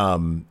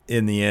 In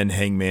the end,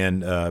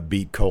 Hangman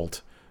beat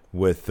Colt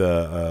with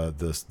the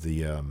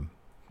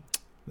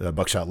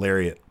buckshot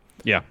lariat.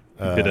 Yeah.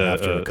 Did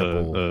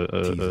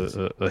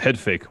a head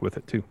fake with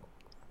it too.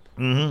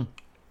 Mm-hmm.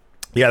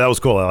 Yeah, that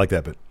was cool. I like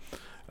that bit.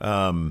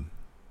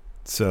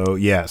 So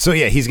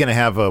he's gonna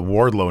have a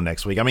Wardlow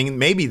next week.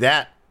 Maybe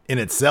that in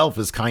itself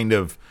is kind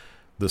of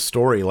the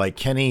story. Like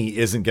Kenny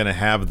isn't gonna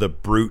have the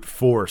brute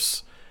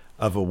force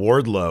of a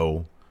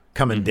Wardlow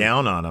coming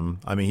down on him.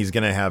 He's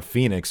gonna have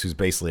Phoenix, who's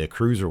basically a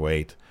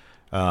cruiserweight,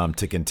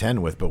 to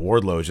contend with, but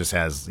Wardlow just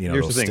has,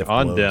 here's those the thing.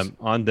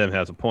 Ondem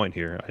has a point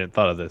here. I hadn't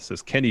thought of this.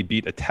 Is Kenny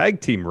beat a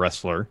tag team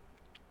wrestler,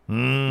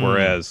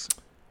 whereas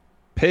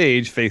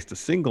Page faced a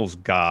singles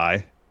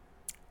guy,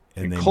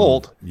 and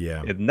Colt.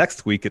 And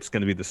next week it's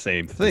going to be the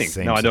same thing.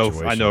 Now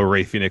I know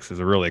Ray Phoenix is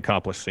a really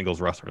accomplished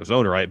singles wrestler in his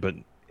own right, but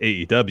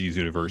AEW's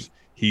universe,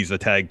 he's a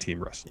tag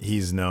team wrestler.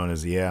 He's known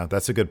as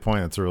that's a good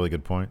point. That's a really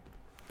good point.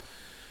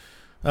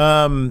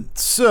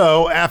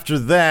 So after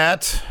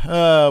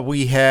that,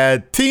 we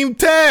had Team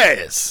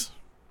Taz.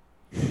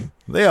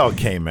 They all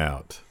came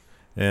out.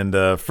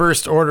 And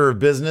first order of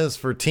business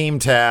for Team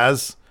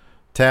Taz.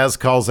 Taz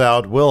calls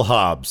out Will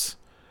Hobbs.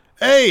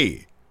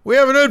 Hey, we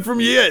haven't heard from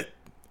you yet.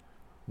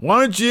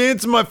 Why don't you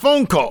answer my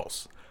phone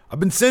calls? I've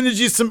been sending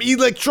you some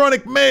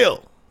electronic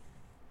mail.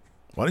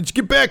 Why don't you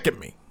get back at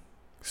me?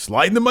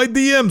 Slide into my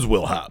DMs,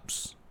 Will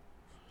Hobbs.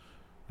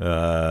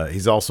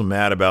 He's also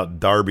mad about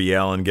Darby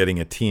Allin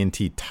getting a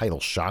TNT title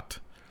shot.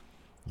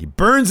 He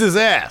burns his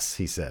ass,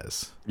 he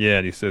says. Yeah,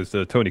 and he says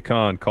Tony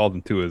Khan called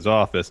him to his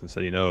office and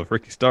said, if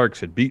Ricky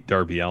Starks had beat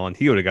Darby Allin,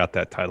 he would have got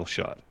that title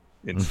shot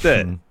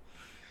instead.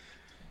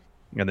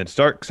 And then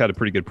Starks had a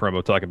pretty good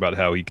promo talking about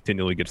how he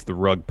continually gets the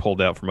rug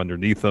pulled out from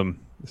underneath him.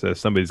 He says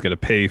somebody's going to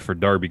pay for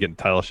Darby getting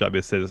the title shot. But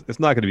he says it's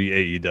not going to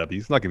be AEW.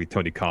 It's not going to be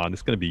Tony Khan.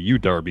 It's going to be you,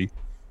 Darby. He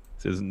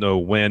says no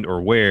when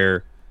or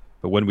where,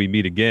 but when we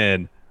meet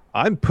again,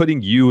 I'm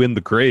putting you in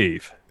the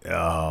grave.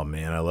 Oh,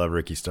 man, I love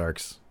Ricky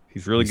Starks.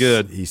 He's really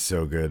good. He's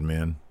so good,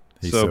 man.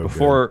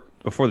 Before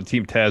the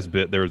Team Taz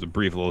bit, there was a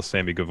brief little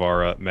Sammy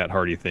Guevara, Matt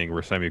Hardy thing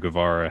where Sammy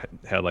Guevara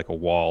had a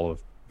wall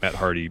of Matt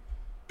Hardy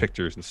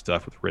pictures and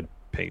stuff with red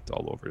paint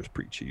all over it. It was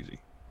pretty cheesy.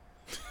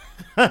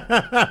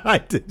 I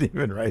didn't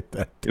even write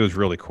that. It was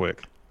really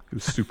quick. It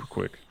was super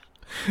quick.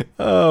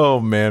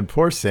 Oh, man.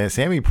 Poor Sammy.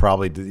 He's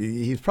probably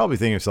thinking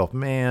to himself,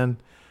 man,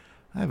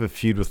 I have a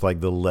feud with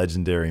the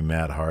legendary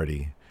Matt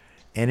Hardy,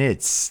 and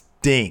it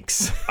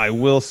stinks. I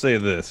will say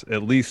this,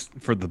 at least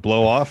for the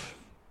blow off,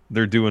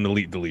 they're doing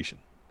Elite Deletion.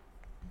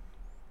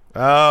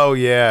 Oh,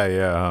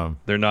 yeah.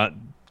 They're not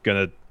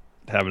going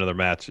to have another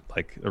match,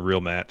 a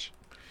real match.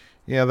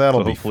 Yeah,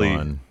 that'll be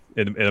fun.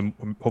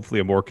 Hopefully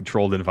a more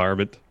controlled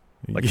environment,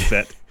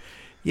 set.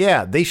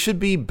 Yeah, they should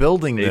be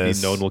building Maybe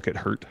this. No one will get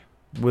hurt.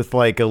 With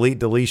Elite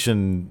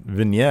Deletion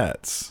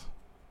vignettes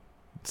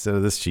instead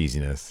of this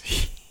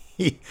cheesiness.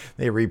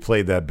 They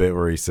replayed that bit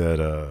where he said,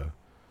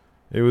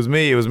 it was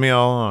me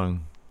all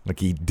along.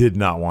 He did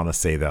not want to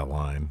say that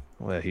line.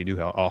 Well, he knew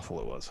how awful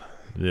it was.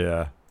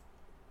 Yeah.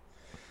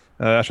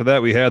 After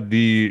that, we had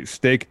the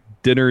steak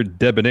dinner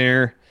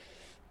debonair.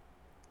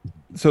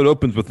 So it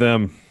opens with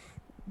them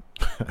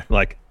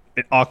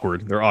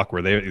awkward. They're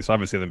awkward. It's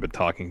obviously they've been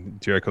talking.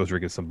 Jericho's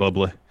drinking some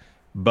bubbly.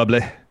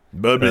 MJF's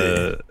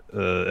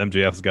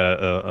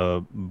got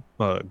a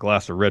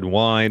glass of red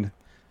wine.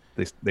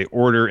 They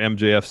order.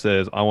 MJF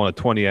says, "I want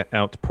a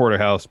 20-ounce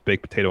porterhouse,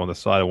 baked potato on the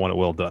side. I want it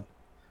well done."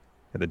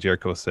 And then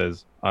Jericho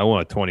says, "I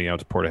want a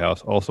 20-ounce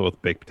porterhouse, also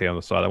with baked potato on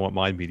the side. I want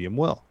mine medium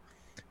well."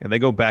 And they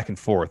go back and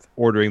forth,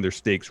 ordering their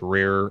steaks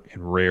rare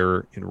and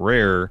rare and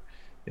rare,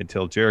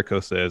 until Jericho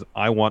says,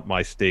 "I want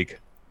my steak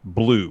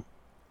blue,"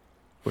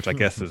 which I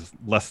guess is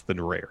less than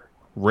rare,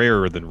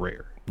 rarer than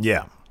rare.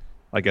 Yeah,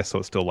 I guess so.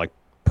 It's still like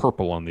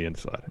purple on the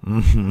inside.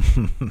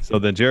 So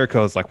then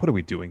Jericho is like, "What are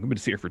we doing? We've been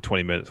sitting here for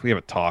 20 minutes. We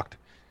haven't talked."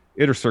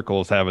 Inner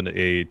Circle is having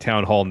a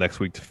town hall next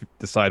week to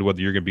decide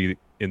whether you're going to be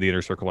in the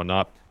Inner Circle or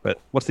not.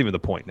 But what's even the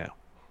point now?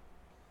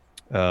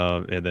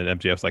 And then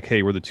MJF's like,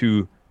 "Hey, we're the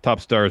two top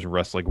stars in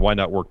wrestling. Why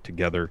not work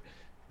together?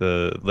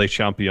 The Le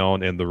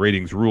Champion and the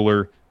ratings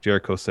ruler."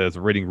 Jericho says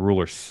the rating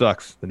ruler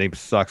sucks. The name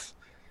sucks.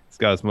 It's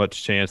got as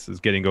much chance as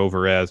getting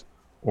over as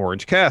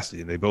Orange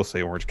Cassidy. And they both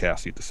say Orange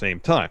Cassidy at the same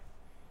time.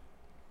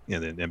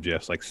 And then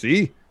MJF's like,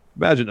 "See?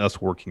 Imagine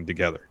us working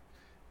together."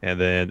 And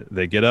then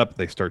they get up,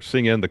 they start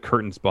singing. The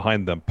curtains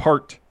behind them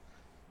part.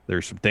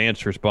 There's some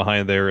dancers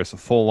behind there. It's a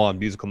full-on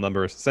musical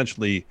number. It's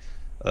essentially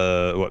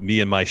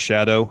Me and My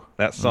Shadow,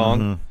 that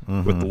song,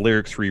 with the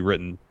lyrics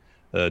rewritten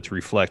to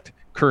reflect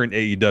current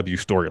AEW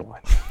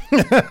storyline.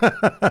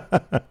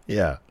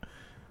 Yeah.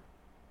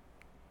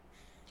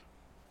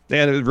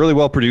 And it was really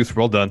well produced,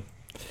 well done.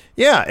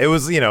 Yeah, it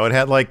was, it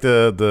had like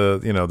the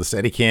the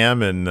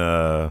Steadicam and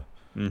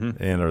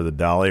or the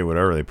dolly,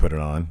 whatever they put it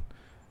on.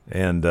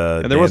 And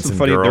there was some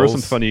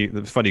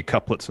funny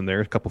couplets in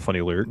there, a couple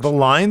funny lyrics. The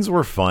lines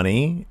were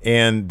funny,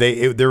 and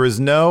there was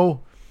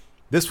no.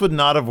 This would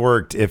not have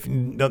worked if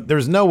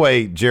there's no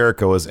way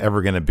Jericho was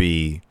ever going to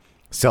be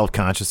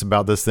self-conscious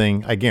about this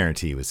thing. I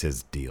guarantee it was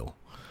his deal.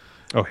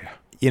 Oh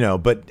yeah.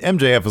 But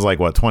MJF was like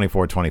what,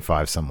 24,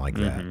 25, something like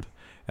that.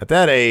 At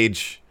that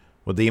age,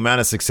 with the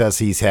amount of success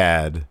he's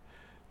had,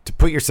 to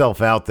put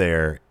yourself out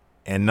there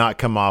and not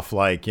come off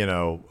like,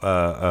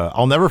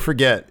 I'll never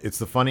forget. It's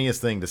the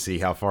funniest thing to see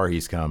how far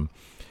he's come.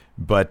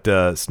 But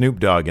Snoop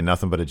Dogg and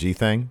Nothing But a G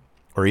Thing,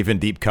 or even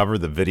Deep Cover,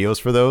 the videos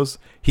for those,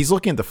 he's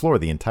looking at the floor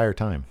the entire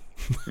time.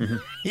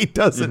 He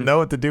doesn't know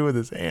what to do with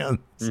his hands.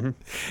 And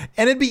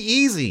it'd be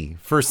easy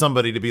for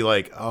somebody to be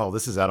like, "Oh,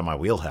 this is out of my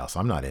wheelhouse.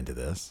 I'm not into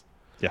this."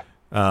 Yeah.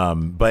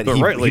 But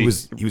he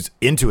was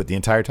into it the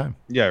entire time.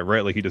 Yeah,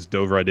 rightly. He just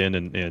dove right in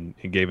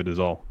and gave it his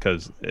all.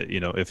 Because,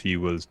 if he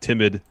was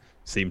timid,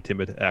 seemed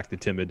timid,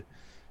 acted timid,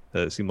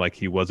 it seemed like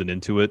he wasn't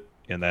into it,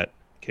 and that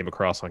came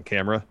across on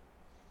camera,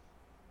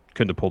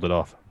 couldn't have pulled it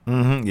off.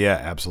 Yeah,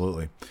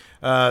 absolutely.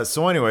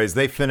 So anyways,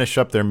 they finish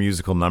up their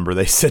musical number.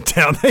 They sit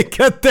down, they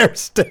cut their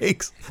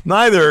steaks.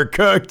 Neither are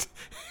cooked.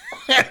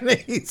 And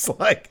he's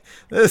like,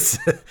 this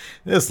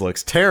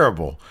looks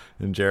terrible.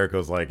 And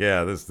Jericho's like,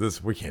 "Yeah,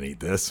 this we can't eat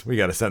this. We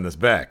got to send this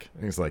back."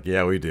 And he's like,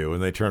 "Yeah, we do."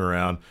 And they turn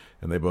around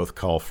and they both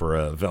call for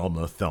a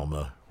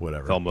Thelma,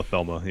 whatever.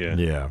 Thelma,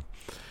 yeah.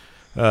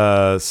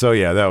 Yeah. So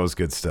yeah, that was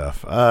good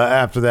stuff.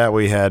 After that,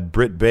 we had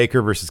Britt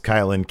Baker versus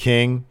Kylan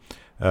King.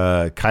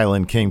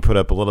 Kylan King put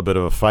up a little bit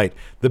of a fight.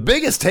 The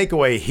biggest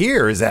takeaway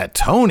here is that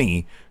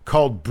Tony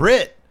called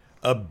Britt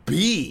a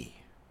bee.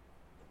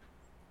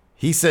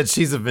 He said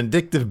she's a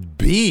vindictive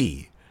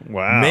bee.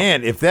 Wow.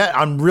 Man,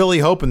 I'm really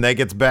hoping that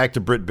gets back to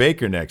Britt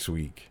Baker next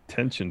week.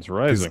 Tension's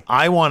rising.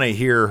 I want to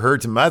hear her.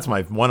 That's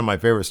one of my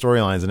favorite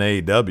storylines in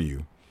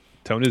AEW.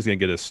 Tony's going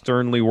to get a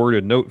sternly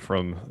worded note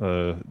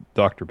from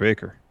Dr.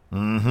 Baker.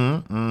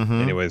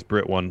 Anyways,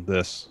 Britt won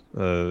this.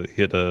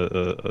 Hit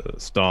a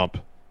stomp,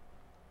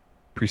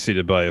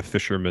 preceded by a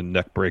fisherman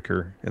neck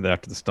breaker. And then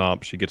after the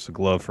stomp, she gets a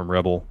glove from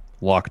Rebel.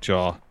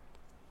 Lockjaw.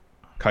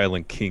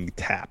 Kylan King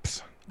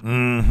taps.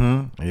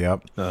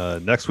 Yep.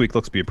 Next week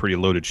looks to be a pretty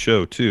loaded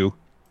show, too.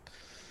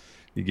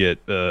 You get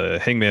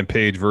Hangman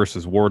Page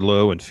versus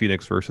Wardlow and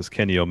Phoenix versus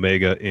Kenny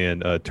Omega in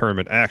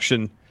tournament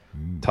action.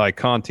 Ty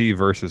Conti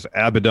versus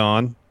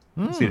Abaddon.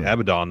 I've seen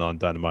Abaddon on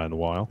Dynamite in a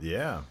while.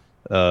 Yeah.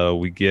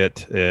 We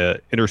get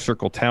Inner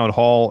Circle Town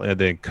Hall, and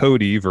then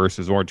Cody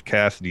versus Orange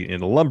Cassidy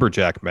in a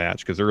lumberjack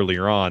match, because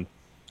earlier on,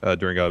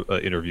 during an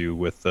interview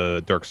with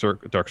Dark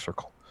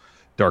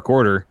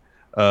Order,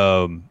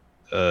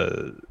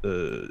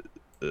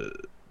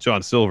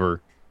 John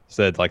Silver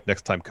said, like,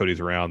 next time Cody's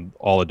around,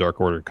 all the Dark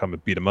Order come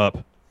and beat him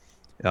up.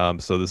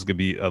 So this is going to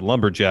be a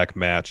lumberjack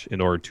match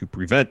in order to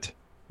prevent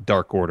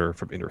Dark Order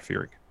from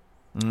interfering.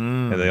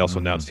 And they also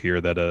announced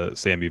here that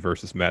Sammy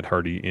versus Matt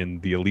Hardy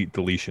in the Elite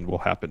Deletion will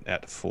happen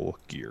at Full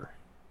Gear.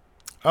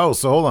 Oh,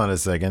 so hold on a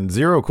second.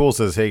 Zero Cool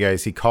says, "Hey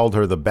guys, he called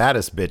her the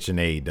baddest bitch in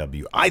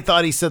AEW. I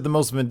thought he said the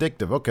most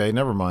vindictive." Okay,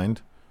 never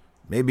mind.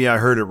 Maybe I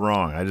heard it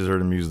wrong. I just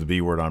heard him use the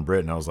B word on Britt,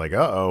 and I was like,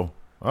 uh-oh.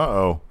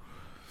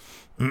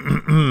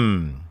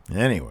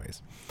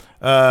 Anyways.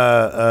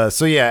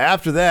 So yeah,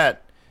 after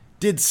that,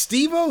 did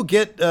Steve-O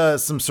get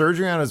some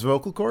surgery on his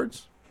vocal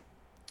cords?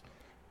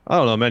 I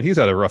don't know, man. He's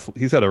had a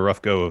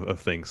rough go of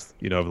things,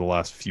 over the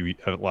last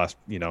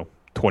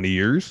 20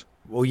 years.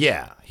 Well,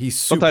 yeah, he's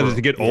super, sometimes as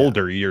you get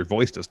older, your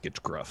voice just gets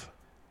gruff.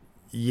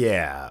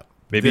 Yeah,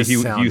 maybe he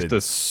sounded used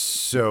to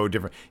so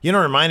different. You know,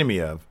 what it reminded me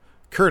of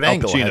Kurt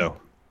Angle. Al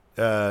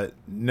Pacino.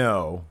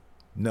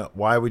 No.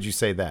 Why would you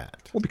say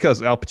that? Well,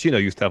 because Al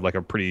Pacino used to have like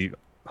a pretty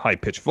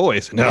high-pitched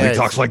voice, and now he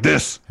talks like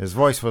this. His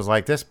voice was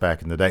like this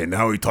back in the day, and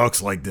now he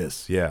talks like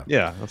this. Yeah.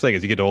 Yeah, I'm saying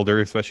as you get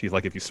older, especially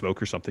like if you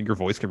smoke or something, your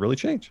voice can really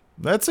change.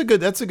 That's a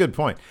good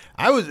point.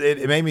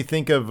 It made me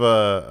think of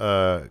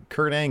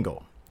Kurt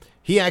Angle.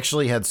 He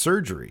actually had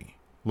surgery,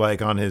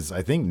 like on his,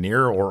 I think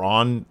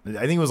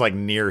it was like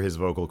near his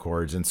vocal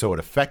cords, and so it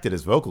affected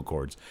his vocal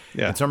cords.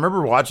 Yeah. And so I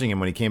remember watching him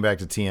when he came back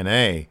to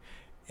TNA.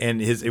 And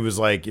it was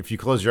like, if you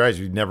close your eyes,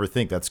 you'd never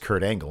think that's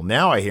Kurt Angle.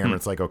 Now I hear him,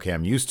 it's like, okay,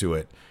 I'm used to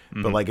it.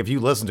 Mm-hmm. But like, if you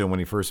listen to him when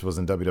he first was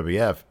in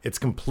WWF, it's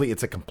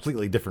a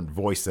completely different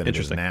voice than it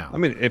is now. I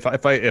mean, if I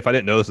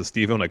didn't know this was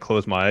Steve-O and I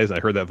closed my eyes and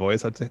I heard that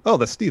voice, I'd say, oh,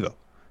 that's Steve-O.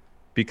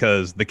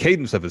 Because the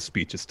cadence of his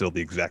speech is still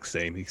the exact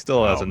same. He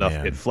still has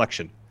enough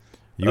inflection.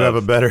 You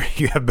have better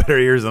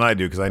ears than I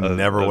do, because I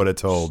never would have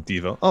told.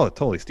 Steve-O. Oh,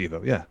 totally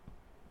Steve-O, yeah.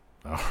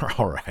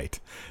 All right.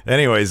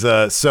 Anyways,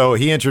 so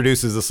he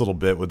introduces this little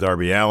bit with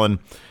Darby Allin.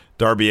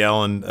 Darby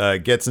Allin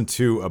gets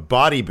into a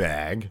body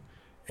bag,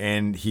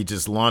 and he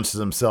just launches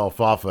himself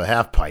off a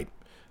half pipe,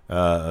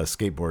 a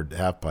skateboard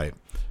half pipe,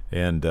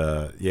 and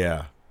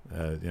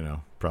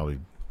probably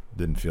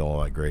didn't feel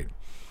all that great.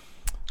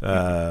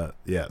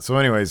 So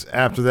anyways,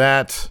 after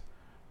that,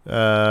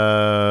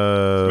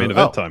 main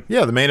event time.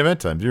 Yeah, the main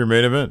event time. Your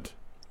main event.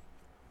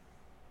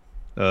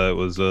 It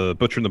was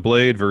Butcher and the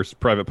Blade versus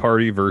Private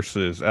Party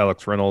versus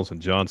Alex Reynolds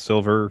and John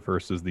Silver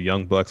versus the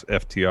Young Bucks.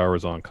 FTR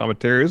was on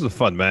commentary. It was a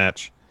fun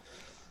match.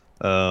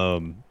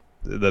 The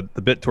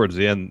bit towards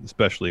the end,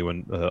 especially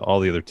when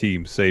all the other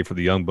teams, save for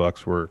the Young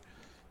Bucks, were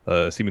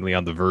seemingly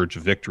on the verge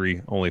of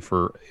victory, only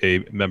for a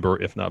member,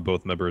 if not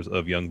both members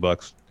of Young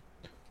Bucks,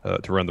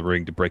 to run the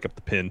ring to break up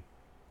the pin.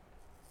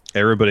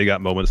 Everybody got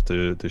moments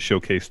to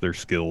showcase their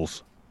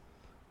skills,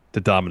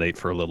 to dominate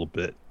for a little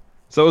bit.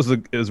 So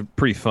it was a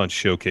pretty fun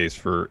showcase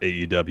for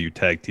AEW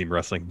Tag Team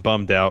Wrestling.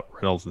 Bummed out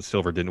Reynolds and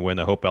Silver didn't win.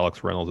 I hope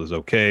Alex Reynolds is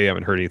okay. I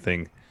haven't heard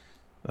anything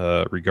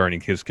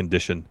regarding his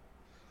condition.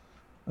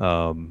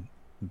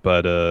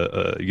 But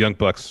Young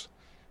Bucks,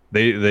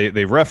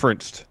 they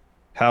referenced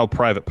how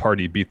Private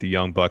Party beat the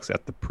Young Bucks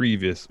at the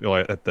previous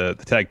at the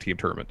tag team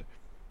tournament,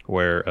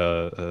 where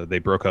they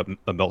broke up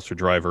a Meltzer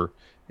driver,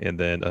 and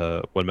then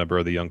one member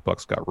of the Young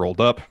Bucks got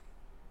rolled up.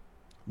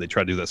 They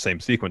tried to do that same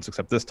sequence,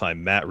 except this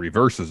time Matt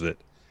reverses it,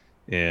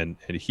 and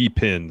he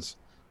pins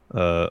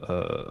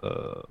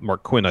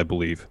Mark Quinn, I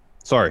believe.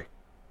 Sorry,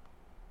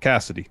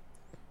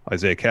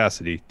 Isaiah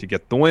Cassidy, to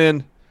get the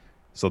win.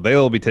 So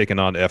they'll be taking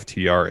on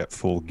FTR at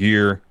Full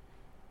Gear.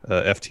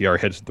 FTR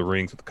heads to the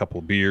rings with a couple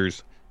of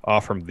beers,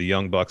 offer them to the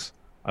Young Bucks.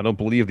 I don't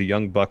believe the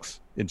Young Bucks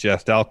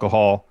ingest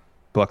alcohol.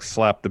 Bucks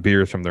slap the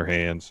beers from their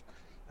hands.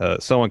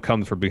 Someone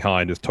comes from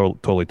behind, is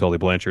Tully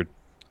Blanchard,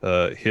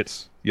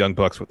 hits Young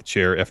Bucks with the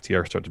chair.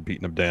 FTR starts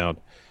beating them down.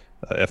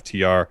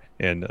 FTR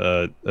and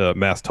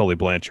Mass Tully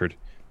Blanchard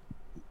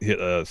hit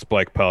a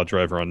spike pile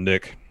driver on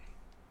Nick.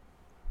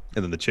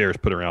 And then the chair is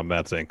put around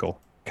Matt's ankle.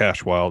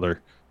 Cash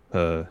Wheeler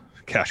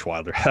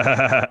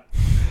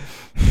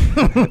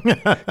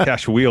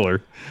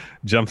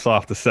jumps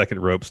off the second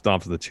rope,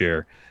 stomps the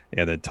chair,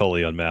 and then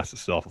Tully unmasks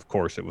itself. Of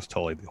course, it was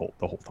Tully the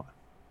whole time.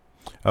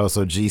 Oh,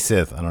 so G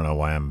Sith. I don't know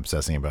why I'm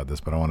obsessing about this,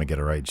 but I want to get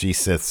it right. G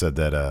Sith said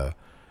that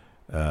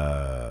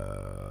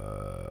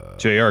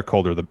JR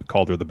called her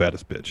the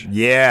baddest bitch.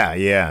 Yeah,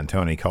 and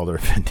Tony called her a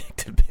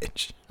vindictive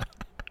bitch.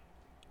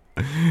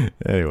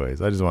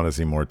 Anyways, I just want to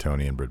see more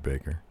Tony and Britt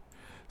Baker.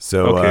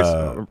 So,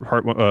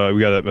 we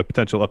got a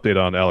potential update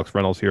on Alex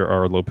Reynolds here.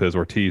 R. Lopez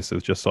Ortiz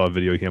says just saw a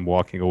video of him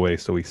walking away,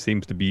 so he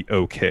seems to be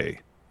okay.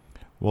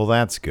 Well,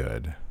 that's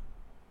good.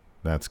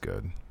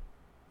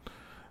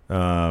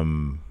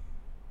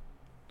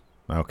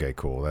 Okay,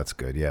 cool. That's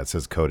good. Yeah, it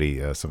says Cody.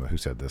 Who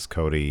said this?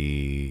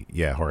 Cody.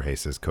 Yeah, Jorge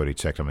says Cody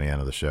checked him at the end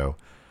of the show.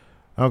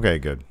 Okay,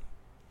 good.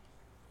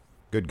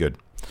 Good.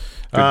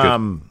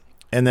 And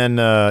then,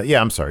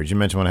 I'm sorry. Did you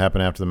mention what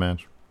happened after the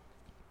match?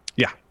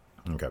 Yeah.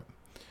 Okay.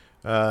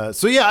 I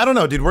don't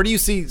know, dude. Where do you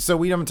see? So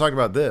we haven't talked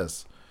about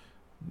this.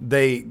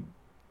 They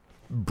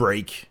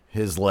break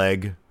his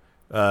leg.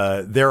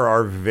 There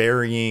are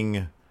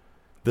varying.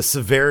 The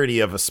severity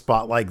of a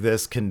spot like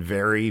this can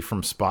vary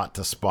from spot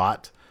to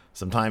spot.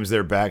 Sometimes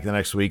they're back the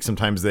next week.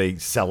 Sometimes they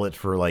sell it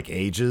for like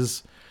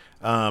ages.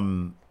 How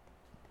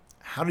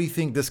do you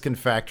think this can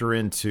factor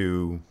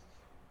into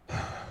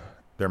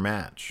their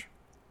match?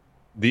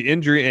 The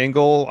injury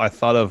angle I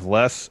thought of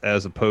less,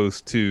 as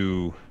opposed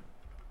to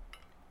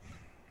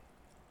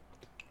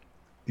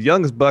the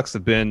Young Bucks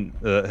have been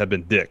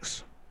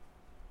dicks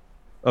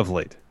of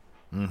late.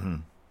 Mm-hmm.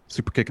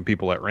 Super kicking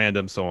people at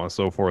random, so on and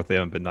so forth. They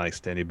haven't been nice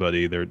to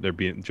anybody. They're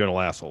being general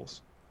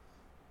assholes.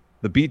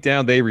 The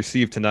beatdown they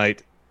received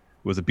tonight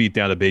was a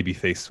beatdown a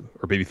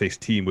babyface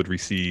team would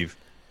receive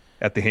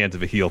at the hands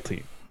of a heel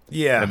team.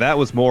 Yeah. And that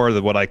was more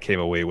than what I came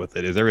away with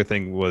it, is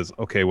everything was,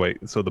 okay,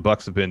 wait, so the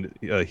Bucks have been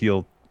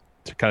heel,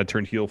 to kind of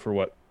turn heel for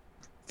what,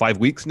 5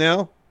 weeks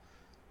now.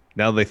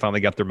 Now they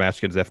finally got their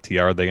match against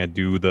FTR. Are they going to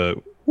do the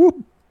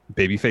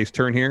babyface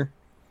turn here?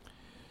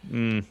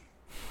 I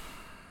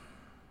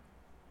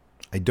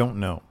don't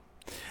know.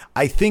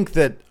 I think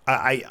that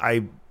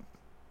I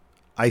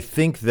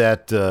think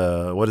that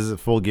what is it?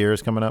 Full Gear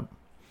is coming up.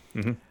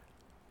 Mm-hmm.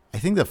 I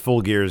think that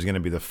Full Gear is going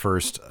to be the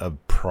first of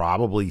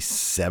probably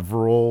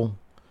several.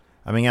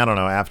 I mean, I don't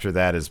know. After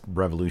that is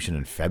Revolution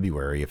in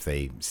February if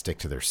they stick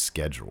to their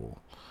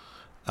schedule.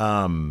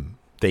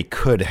 They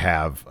could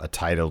have a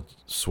title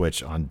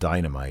switch on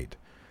Dynamite,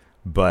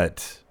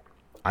 but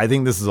I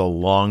think this is a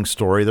long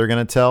story they're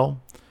going to tell.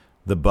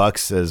 The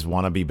Bucks as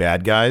wannabe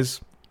bad guys,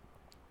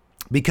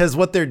 because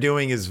what they're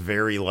doing is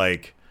very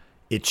like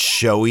it's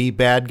showy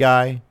bad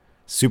guy,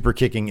 super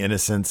kicking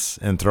innocents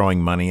and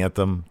throwing money at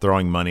them,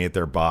 throwing money at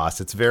their boss.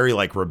 It's very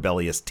like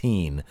rebellious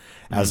teen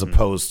as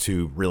opposed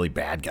to really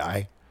bad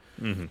guy.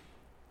 Mm-hmm.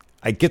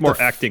 I get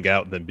more acting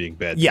out than being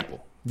bad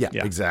people. Yeah,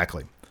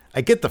 exactly. I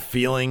get the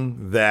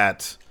feeling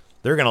that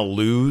they're going to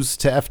lose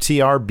to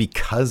FTR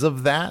because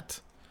of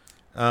that.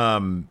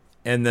 And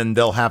then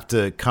they'll have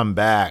to come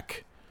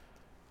back.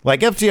 Like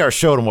FTR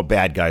showed them what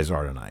bad guys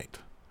are tonight.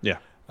 Yeah.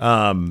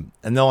 And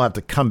they'll have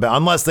to come back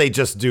unless they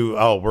just do,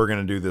 we're going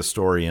to do this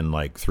story in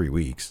like 3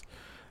 weeks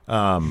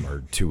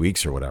or 2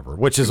 weeks or whatever,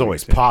 which is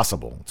always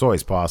possible. It's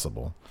always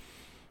possible.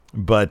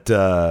 But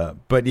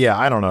yeah,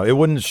 I don't know. It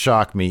wouldn't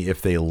shock me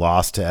if they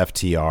lost to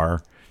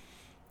FTR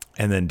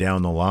and then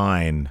down the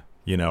line,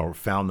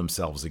 found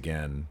themselves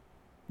again.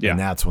 Yeah. And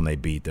that's when they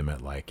beat them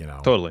at like,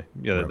 Totally.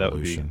 Yeah, that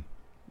would be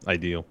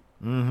ideal.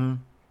 Mm-hmm.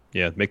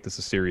 Yeah, make this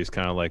a series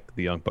kind of like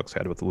the Young Bucks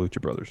had with the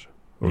Lucha Brothers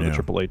or the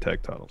AAA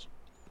tag titles.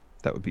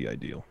 That would be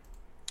ideal.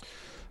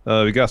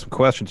 We got some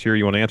questions here.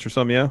 You want to answer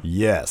some, yeah?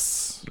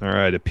 Yes. All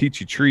right. A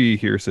Peachy Tree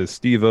here says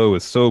Steve-O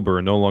is sober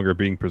and no longer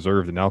being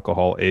preserved in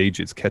alcohol.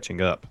 Age is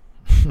catching up.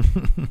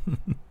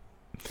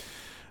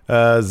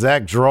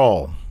 Zach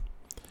Droll.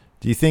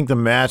 Do you think the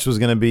match was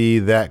going to be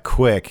that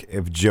quick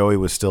if Joey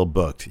was still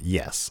booked?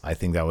 Yes. I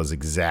think that was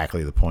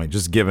exactly the point,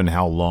 just given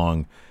how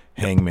long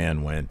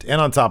Hangman went. And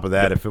on top of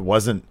that, if it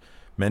wasn't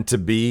meant to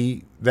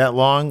be that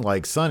long,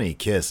 like Sonny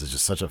Kiss is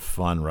just such a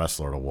fun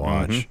wrestler to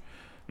watch.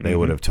 They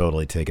would have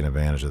totally taken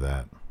advantage of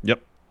that.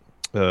 Yep.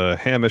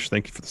 Hamish,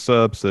 thank you for the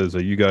sub. Says,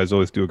 you guys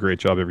always do a great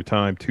job every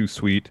time. Too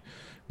sweet.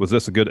 Was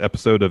this a good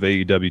episode of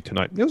AEW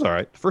tonight? It was all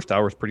right. The first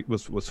hour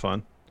was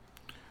fun.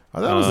 I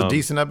thought it was a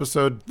decent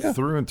episode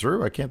through and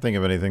through. I can't think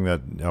of anything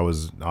that I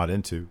was not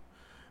into.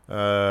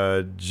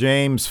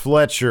 James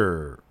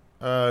Fletcher.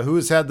 Who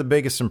has had the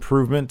biggest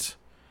improvement?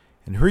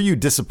 And who are you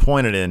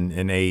disappointed in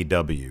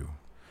AEW?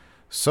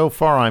 So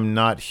far, I'm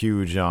not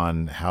huge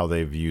on how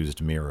they've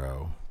used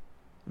Miro.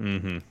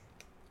 Mm-hmm.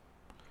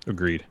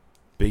 Agreed.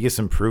 Biggest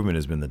improvement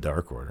has been the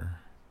Dark Order.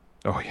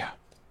 Oh, yeah.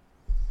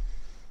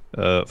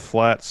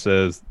 Flat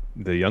says,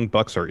 the Young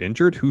Bucks are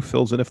injured? Who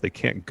fills in if they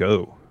can't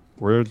go?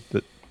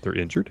 They're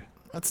injured?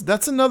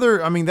 That's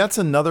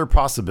another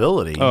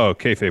possibility. Oh,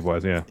 kayfabe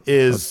wise, yeah.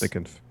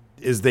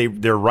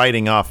 They're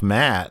writing off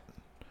Matt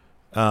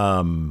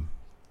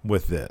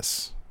with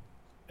this.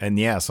 And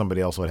yeah,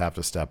 somebody else would have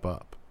to step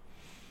up.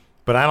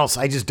 But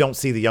I just don't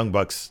see the Young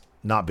Bucks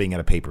not being at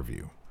a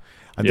pay-per-view.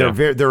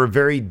 They're a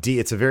very deep.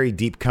 It's a very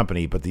deep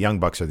company, but the Young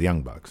Bucks are the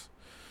Young Bucks.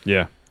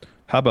 Yeah.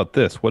 How about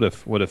this? What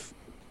if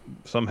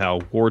somehow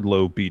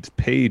Wardlow beats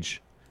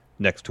Page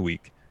next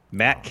week?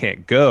 Matt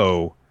can't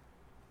go.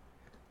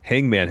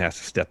 Hangman has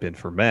to step in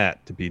for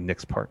Matt to be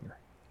Nick's partner.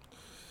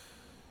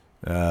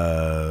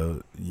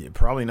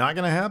 Probably not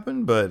going to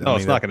happen, but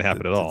it's not going to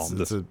happen at all.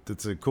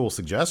 It's a cool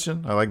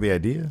suggestion. I like the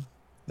idea.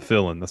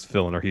 That's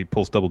fill-in, or he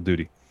pulls double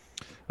duty.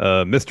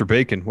 Mr.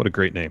 Bacon, what a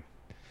great name.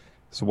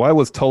 So why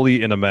was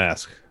Tully in a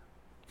mask?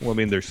 Well, I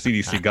mean, there's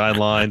CDC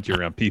guidelines. You're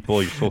around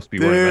people. You're supposed to be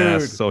wearing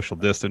masks, social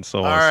distance,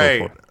 so on and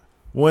so forth.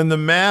 When the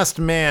masked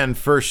man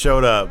first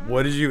showed up,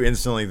 what did you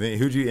instantly think?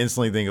 Who did you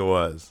instantly think it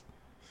was?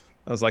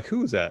 I was like,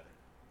 who is that?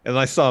 And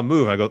I saw him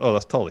move. I go, oh,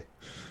 that's Tully.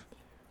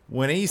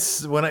 When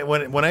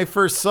I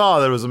first saw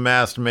that it was a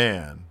masked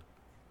man,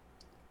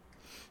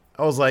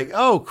 I was like,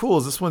 oh, cool.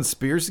 Is this when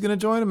Spears is going to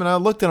join him? And I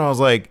looked at him. I was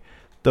like,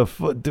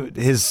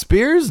 his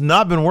Spears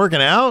not been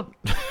working out?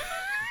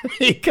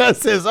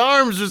 Because his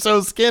arms are so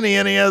skinny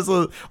and he has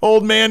an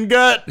old man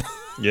gut.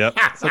 Yep.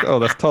 It's like, oh,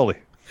 that's Tully.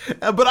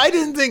 But I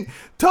didn't think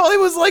Tully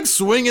was like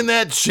swinging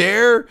that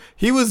chair.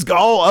 He was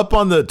all up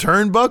on the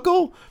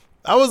turnbuckle.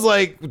 I was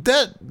like,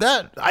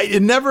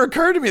 it never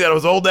occurred to me that it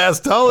was old ass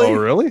Tully. Oh,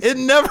 really?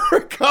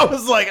 I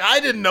was like, I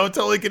didn't know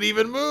Tully could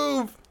even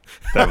move.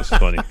 That was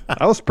funny.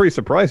 I was pretty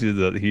surprised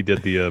that he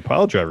did the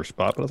pile driver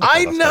spot. But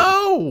I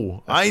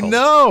know.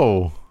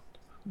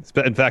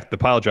 In fact, the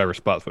pile driver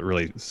spot's what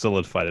really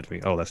solidified it to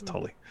me. Oh, that's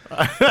Tully.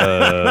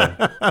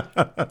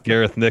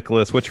 Gareth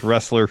Nicholas, which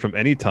wrestler from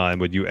any time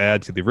would you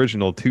add to the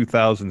original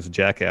 2000s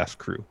Jackass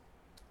crew?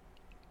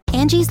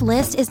 Angie's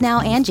List is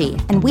now Angie,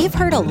 and we've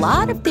heard a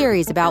lot of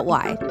theories about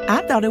why.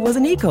 I thought it was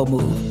an eco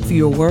move.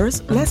 Fewer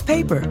words, less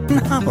paper.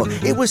 No,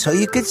 it was so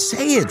you could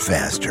say it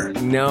faster.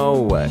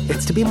 No,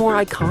 it's to be more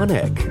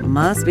iconic.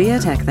 Must be a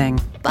tech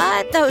thing.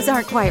 But those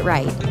aren't quite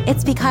right.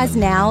 It's because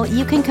now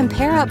you can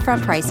compare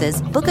upfront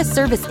prices, book a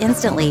service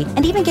instantly,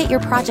 and even get your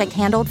project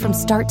handled from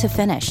start to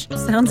finish.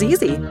 Sounds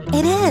easy.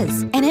 It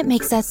is, and it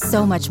makes us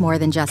so much more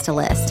than just a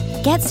list.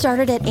 Get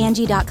started at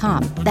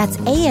Angie.com. That's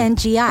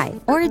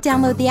ANGI, or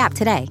download the app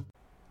today.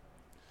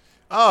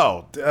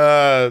 Oh,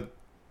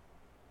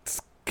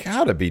 it's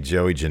gotta be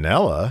Joey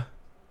Janela.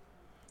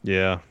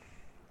 Yeah.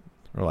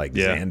 Or like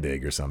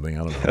Zandig or something.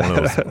 I don't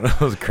know. One of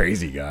those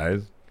crazy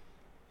guys.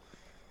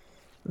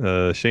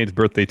 Shane's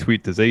birthday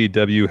tweet: does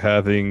AEW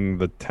having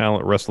the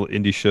talent wrestle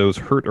indie shows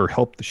hurt or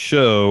help the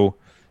show?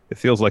 It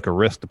feels like a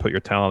risk to put your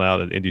talent out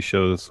at indie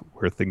shows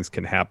where things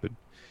can happen.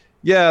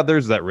 Yeah,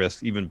 there's that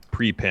risk. Even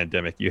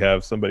pre-pandemic, you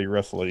have somebody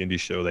wrestle at an indie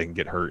show, they can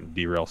get hurt and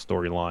derail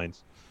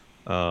storylines.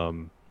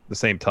 The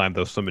same time,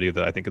 though, somebody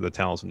that I think of the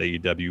talents in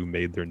AEW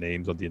made their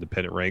names on the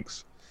independent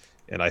ranks.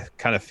 And I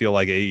kind of feel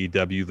like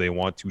AEW, they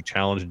want to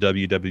challenge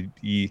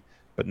WWE,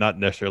 but not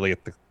necessarily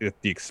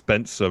at the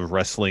expense of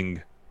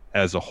wrestling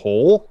as a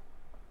whole,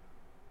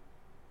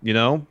 you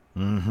know.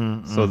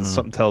 So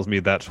something tells me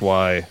that's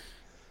why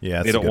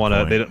they don't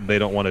want to. They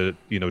don't want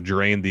to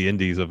drain the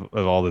indies of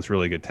all this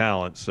really good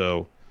talent.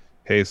 So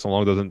hey, so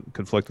long as it doesn't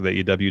conflict with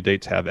AEW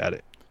dates, have at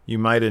it. You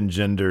might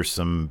engender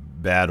some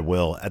bad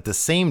will. At the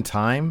same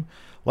time,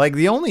 like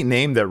the only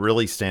name that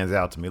really stands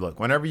out to me. Look,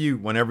 whenever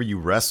you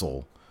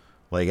wrestle,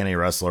 like any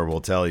wrestler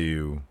will tell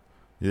you,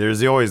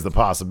 there's always the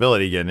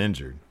possibility of getting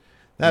injured.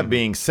 That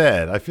being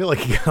said, I feel like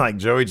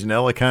Joey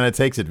Janela kind of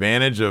takes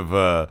advantage of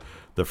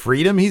the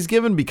freedom he's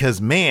given because,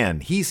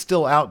 man, he's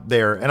still out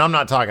there. And I'm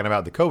not talking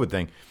about the COVID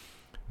thing,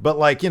 but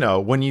like,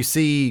 when you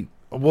see,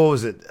 what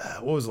was it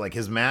like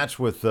his match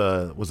with,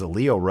 was it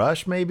Leo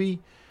Rush maybe?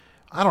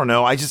 I don't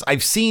know.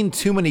 I've seen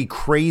too many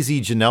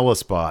crazy Janela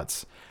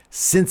spots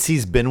since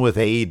he's been with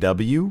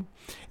AEW.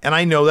 And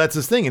I know that's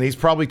his thing. And he's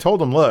probably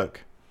told him,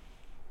 look,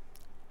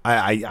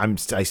 I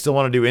still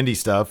want to do indie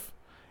stuff.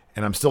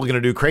 And I'm still going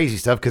to do crazy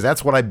stuff because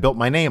that's what I built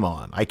my name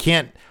on. I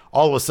can't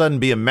all of a sudden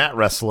be a mat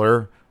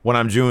wrestler when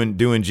I'm doing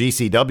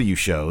GCW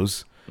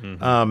shows.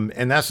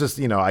 And that's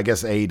just, I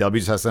guess AEW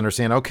just has to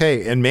understand,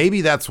 okay, and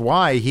maybe that's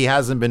why he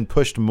hasn't been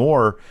pushed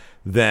more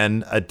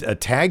than a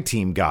tag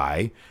team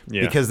guy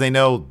because they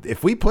know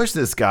if we push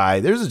this guy,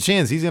 there's a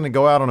chance he's going to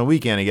go out on a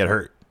weekend and get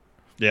hurt.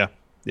 Yeah,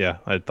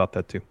 I thought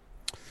that too.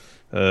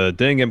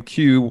 Dang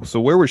MQ,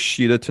 so where was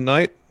Shida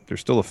tonight? There's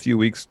still a few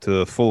weeks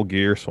to Full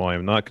Gear, so I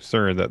am not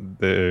concerned that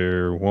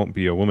there won't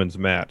be a women's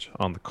match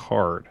on the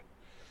card.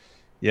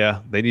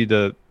 Yeah, they need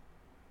to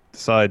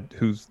decide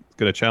who's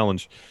going to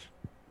challenge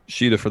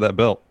Shida for that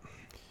belt.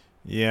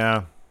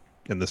 Yeah.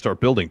 And then start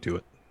building to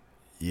it.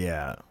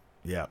 Yeah.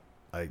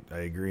 I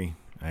agree.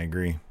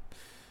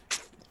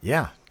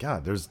 Yeah.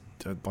 God, there's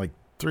like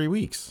 3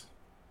 weeks.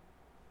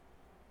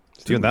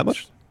 It's doing that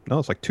much? No,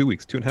 it's like 2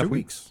 weeks, 2.5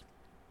 weeks.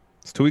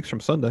 It's 2 weeks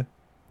from Sunday.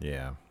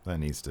 Yeah, that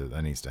needs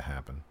to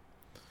happen.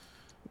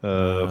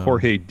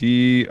 Jorge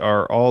D,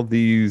 are all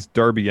these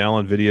Darby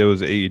Allin videos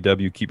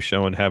AEW keep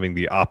showing having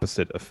the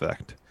opposite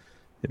effect?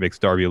 It makes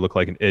Darby look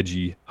like an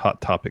edgy,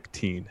 hot topic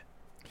teen.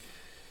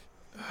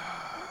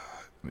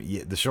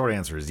 Yeah, the short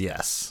answer is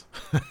yes.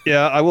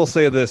 Yeah, I will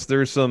say this.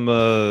 There's some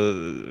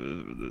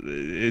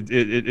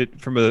it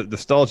from a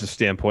nostalgia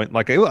standpoint,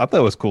 like I thought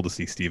it was cool to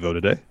see Steve-O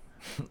today.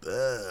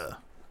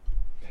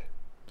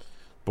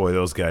 Boy,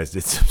 those guys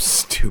did some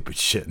stupid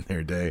shit in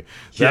their day.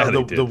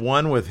 The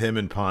one with him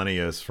and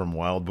Pontius from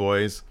Wild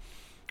Boys,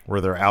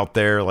 where they're out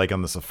there like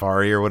on the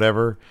safari or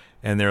whatever,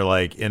 and they're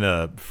like in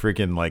a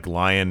freaking like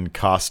lion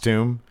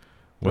costume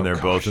when they're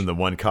both in the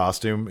one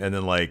costume, and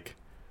then like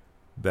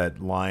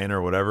that lion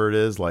or whatever it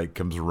is like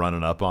comes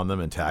running up on them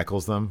and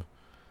tackles them.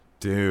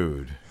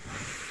 Dude,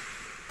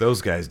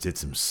 those guys did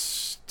some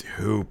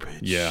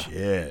stupid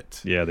shit.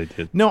 Yeah, they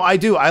did. No, I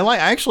do.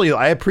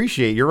 I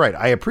appreciate, you're right.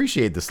 I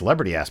appreciate the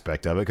celebrity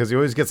aspect of it because he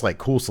always gets like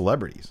cool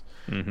celebrities.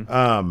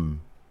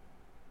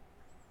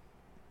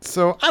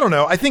 So I don't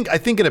know. I think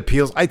it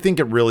appeals. I think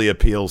it really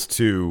appeals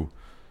to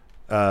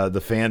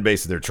the fan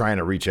base that they're trying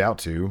to reach out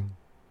to.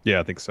 Yeah,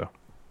 I think so.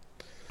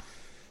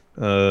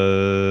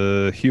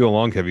 Heel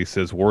Longheavy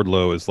says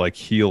Wardlow is like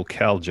heel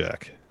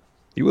Caljack.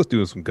 He was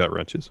doing some gut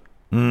wrenches.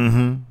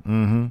 Dog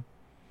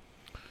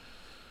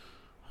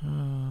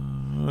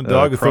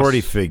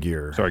Authority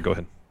figure. Sorry, go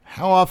ahead.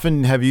 How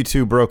often have you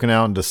two broken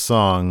out into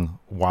song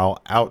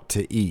while out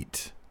to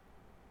eat?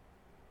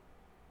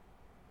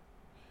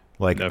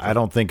 Like, never. I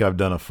don't think I've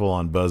done a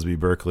full-on Busby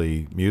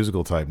Berkeley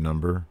musical type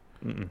number,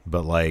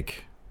 but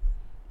like,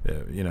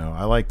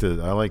 I like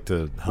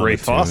to hum Ray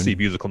Fosse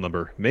musical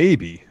number,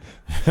 maybe.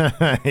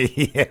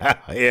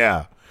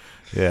 yeah.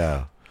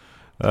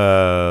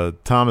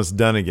 Thomas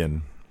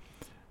Dunnigan.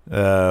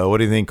 What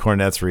do you think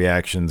Cornette's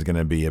reaction is going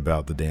to be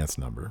about the dance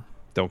number?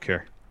 Don't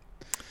care.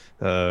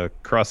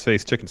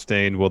 Crossface Chicken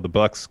Stain. Will the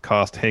Bucks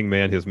cost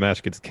Hangman his match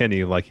against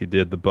Kenny like he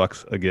did the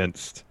Bucks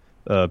against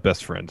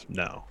Best Friend?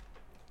 No,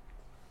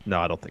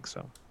 I don't think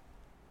so.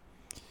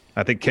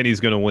 I think Kenny's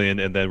going to win,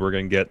 and then we're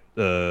going to get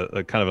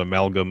a kind of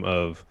amalgam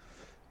of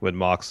when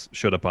Mox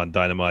showed up on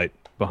Dynamite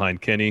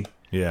behind Kenny.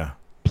 Yeah.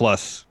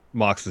 Plus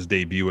Mox's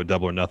debut at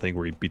Double or Nothing,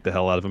 where he beat the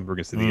hell out of him. We're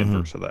going to see the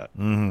inverse of that.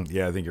 Mm-hmm.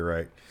 Yeah, I think you're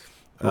right.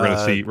 We're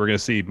going to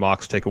see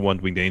Mox take a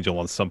one-winged angel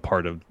on some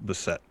part of the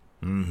set.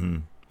 Mm-hmm.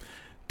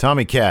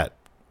 Tommy Cat,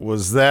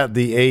 was that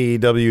the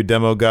AEW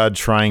demo god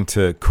trying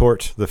to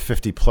court the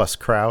 50+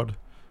 crowd?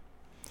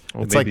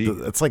 Well,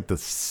 it's like the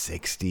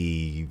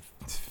 60,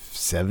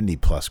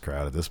 70+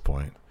 crowd at this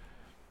point.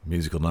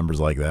 Musical numbers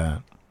like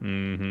that.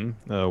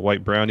 Mm-hmm.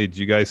 White Brownie, did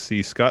you guys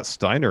see Scott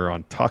Steiner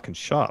on Talkin'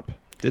 Shop?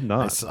 Did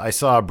not. I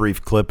saw a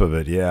brief clip of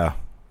it. Yeah.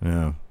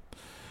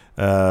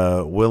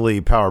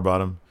 Willie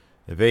Powerbottom,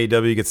 if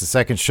AEW gets a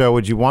second show,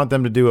 would you want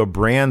them to do a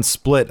brand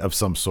split of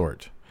some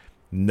sort?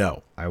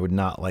 No, I would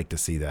not like to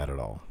see that at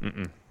all.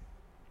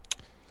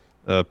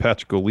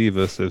 Patrick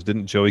Oliva says,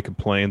 didn't Joey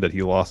complain that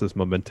he lost his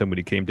momentum when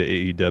he came to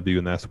AEW,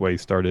 and that's why he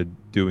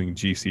started doing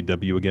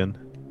GCW again?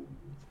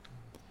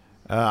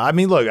 I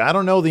mean, look, I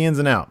don't know the ins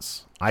and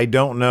outs. I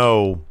don't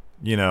know,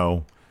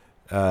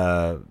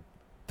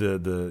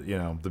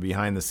 the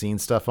behind the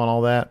scenes stuff on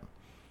all that.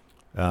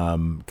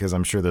 Because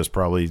I'm sure there's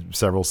probably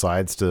several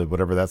sides to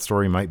whatever that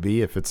story might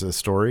be, if it's a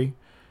story.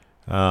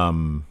 I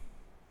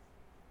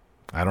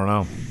don't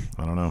know.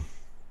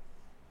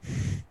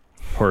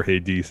 Jorge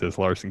D says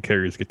Larson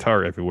carries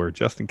guitar everywhere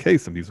just in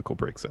case a musical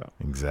breaks out.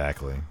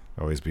 Exactly.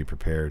 Always be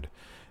prepared.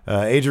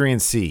 Adrian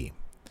C.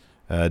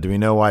 Do we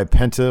know why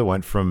Penta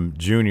went from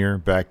Junior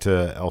back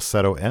to El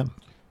Seto M?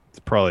 It's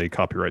probably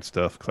copyright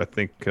stuff, because I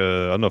think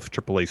I don't know if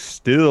AAA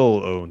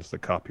still owns the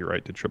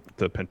copyright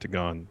to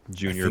Pentagon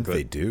Junior. I think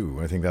they do.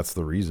 I think that's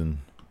the reason.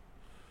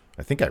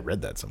 I think I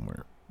read that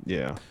somewhere.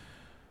 Yeah.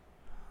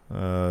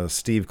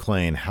 Steve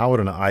Klain, how would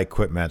an I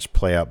Quit match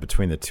play out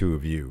between the two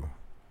of you?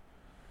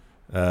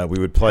 We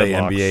would play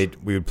NBA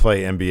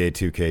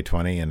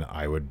 2K20, and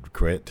I would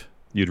quit.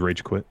 You'd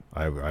rage quit.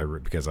 I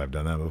because I've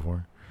done that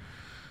before.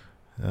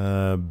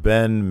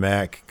 Ben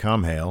Mac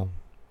Comhale.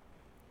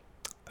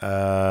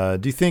 Do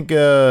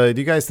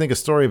you guys think a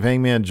story of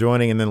Hangman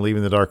joining and then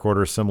leaving the Dark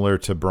Order similar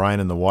to Bryan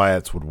and the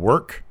Wyatts would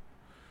work?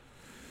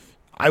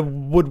 I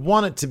would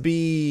want it to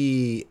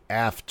be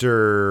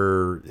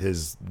after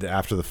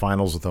the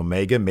finals with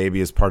Omega, maybe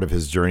as part of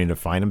his journey to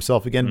find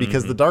himself again,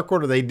 because the Dark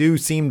Order, they do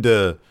seem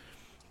to,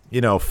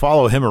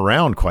 follow him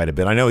around quite a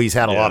bit. I know he's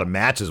had a lot of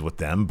matches with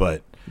them,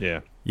 but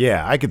yeah,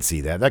 I could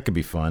see that. That could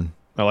be fun.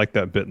 I like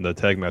that bit in the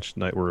tag match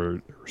tonight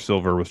where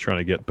Silver was trying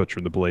to get Butcher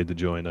and the Blade to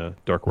join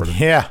Dark Order.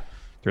 Yeah.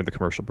 During the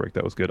commercial break.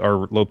 That was good.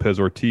 Our Lopez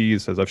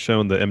Ortiz says, I've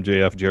shown the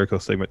MJF Jericho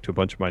segment to a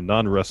bunch of my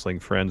non-wrestling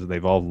friends, and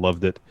they've all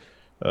loved it.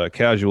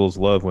 Casuals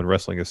love when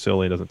wrestling is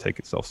silly and doesn't take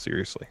itself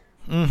seriously.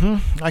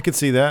 I could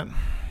see that.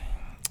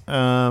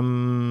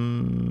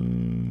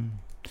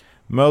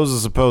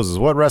 Moses opposes,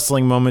 what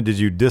wrestling moment did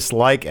you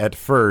dislike at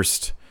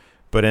first,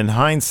 but in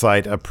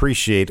hindsight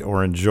appreciate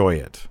or enjoy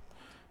it?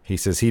 He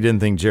says he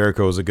didn't think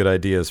Jericho was a good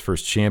idea as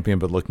first champion,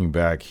 but looking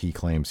back, he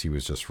claims he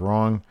was just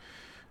wrong.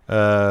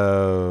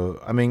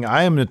 I mean,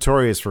 I am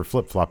notorious for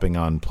flip-flopping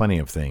on plenty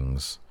of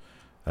things.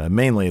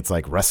 Mainly it's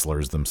like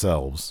wrestlers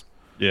themselves.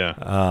 Yeah.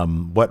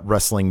 What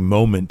wrestling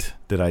moment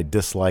did I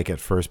dislike at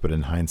first, but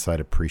in hindsight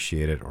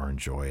appreciate it or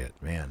enjoy it?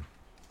 Man.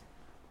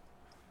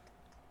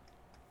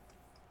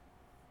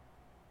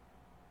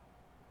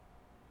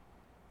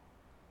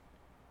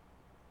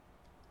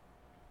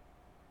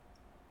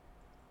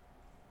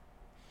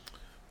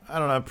 I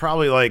don't know.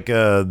 Probably like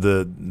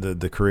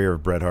the career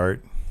of Bret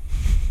Hart.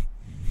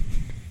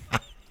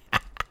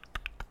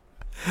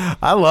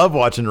 I love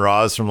watching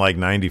Raws from like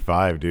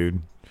 95,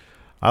 dude.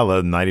 I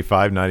love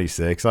 95,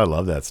 96. I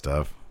love that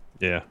stuff.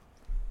 Yeah.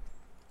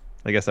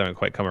 I guess I haven't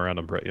quite come around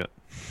on Bret yet.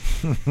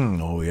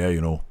 Oh, yeah,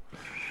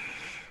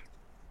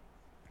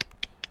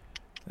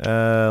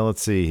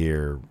 Let's see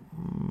here.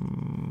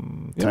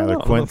 Tyler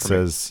Quint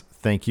says,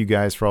 thank you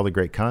guys for all the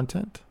great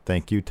content.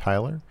 Thank you,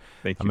 Tyler.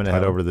 Thank you, I'm going to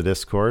head over to the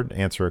Discord,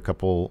 answer a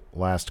couple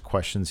last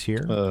questions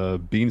here.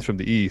 Beans from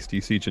the East. Do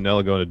you see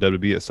Janela going to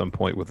WWE at some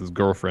point with his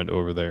girlfriend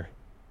over there?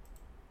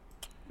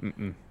 No.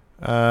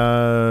 They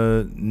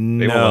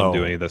won't let him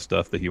do any of that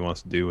stuff that he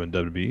wants to do in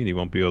WWE, and he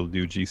won't be able to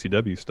do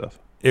GCW stuff.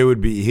 It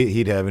would be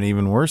he'd have an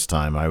even worse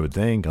time, I would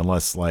think,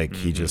 unless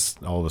he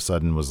just all of a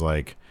sudden was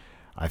like,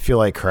 I feel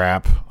like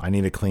crap. I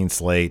need a clean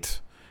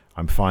slate.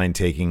 I'm fine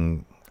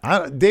taking.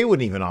 They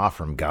wouldn't even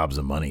offer him gobs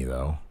of money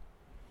though.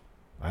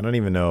 I don't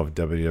even know if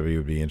WWE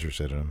would be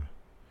interested in him.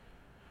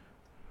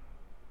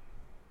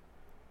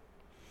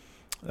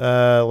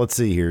 Let's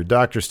see here.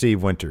 Dr.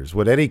 Steve Winters.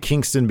 Would Eddie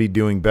Kingston be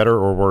doing better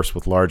or worse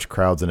with large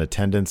crowds in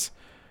attendance?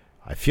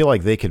 I feel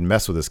like they could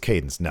mess with his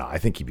cadence. No, I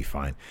think he'd be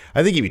fine.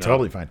 I think he'd be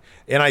totally fine.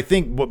 And I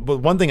think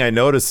one thing I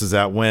noticed is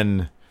that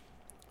when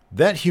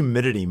that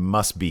humidity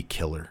must be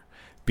killer,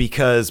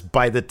 because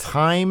by the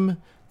time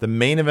the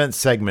main event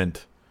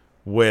segment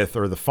or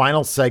the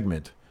final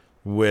segment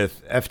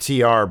with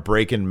FTR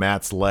breaking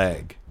Matt's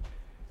leg,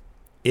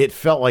 it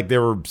felt like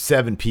there were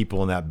 7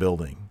 people in that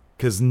building.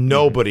 Because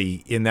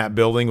nobody in that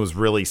building was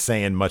really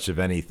saying much of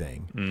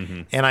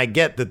anything. And I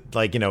get that,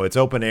 it's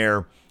open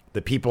air.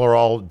 The people are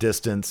all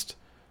distanced.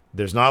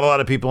 There's not a lot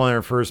of people in there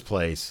in the first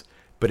place.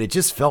 But it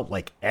just felt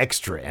like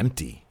extra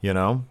empty,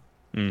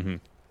 Mm-hmm.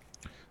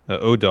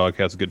 O-Dog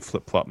has a good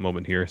flip-flop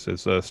moment here. It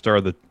says, star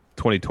of the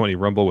 2020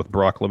 Rumble with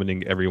Brock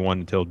limiting everyone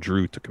until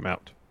Drew took him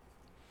out.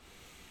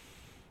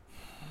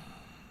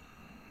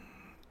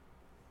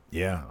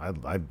 Yeah, I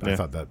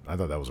thought that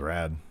was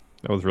rad.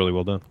 That was really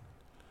well done.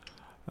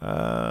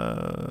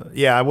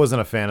 Yeah, I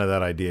wasn't a fan of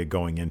that idea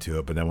going into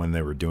it, but then when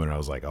they were doing it, I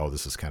was like, oh,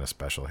 this is kind of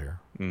special here.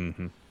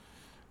 Mm-hmm.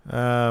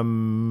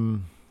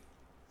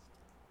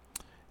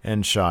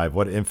 And Shive,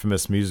 what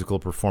infamous musical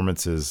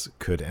performances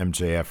could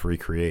MJF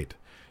recreate?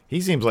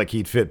 He seems like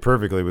he'd fit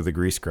perfectly with the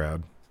Grease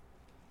crowd.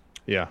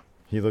 Yeah.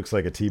 He looks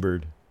like a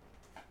T-Bird.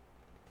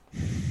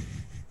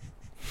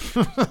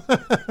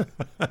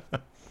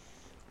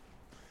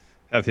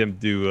 Have him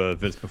do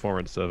Vince's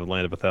performance of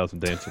Land of 1,000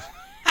 Dances.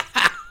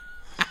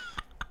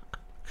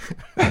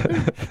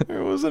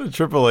 Wasn't it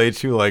Triple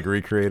H who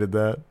recreated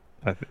that?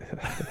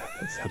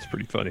 That's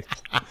pretty funny.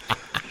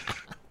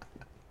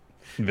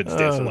 Vince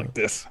dancing like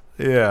this.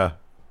 Yeah.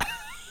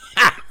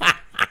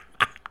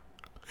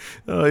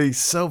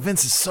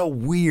 Vince is so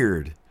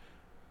weird.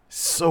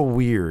 So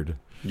weird.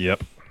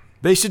 Yep.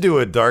 They should do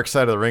a Dark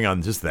Side of the Ring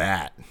on just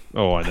that.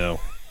 Oh, I know.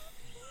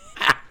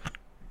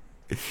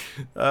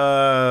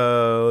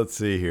 Let's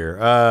see here.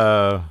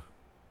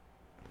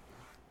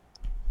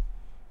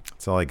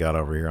 That's all I got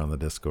over here on the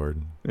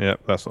Discord. Yeah,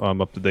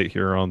 I'm up to date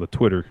here on the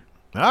Twitter.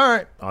 All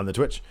right, on the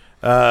Twitch.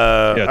 Twitch,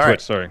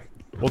 right. Sorry.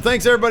 Well,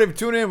 thanks everybody for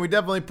tuning in. We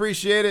definitely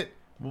appreciate it.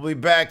 We'll be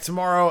back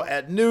tomorrow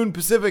at noon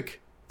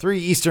Pacific, 3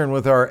 Eastern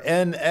with our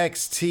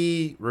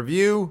NXT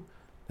review.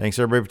 Thanks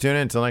everybody for tuning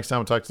in. Until next time,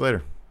 we'll talk to you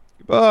later.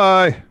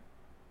 Bye.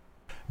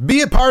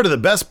 Be a part of the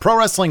best pro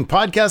wrestling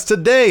podcast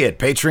today at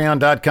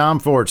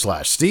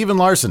patreon.com/Steven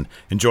Larson.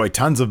 Enjoy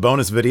tons of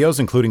bonus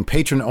videos, including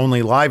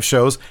patron-only live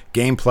shows,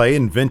 gameplay,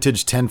 and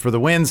vintage 10 for the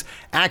wins,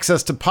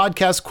 access to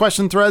podcast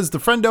question threads, the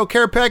Friendo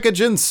Care Package,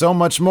 and so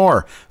much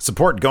more.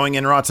 Support Going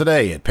In Raw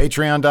today at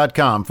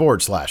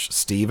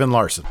patreon.com/Steven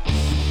Larson.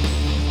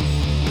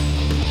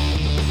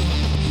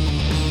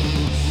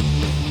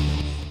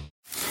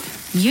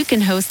 You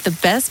can host the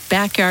best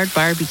backyard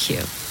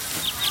barbecue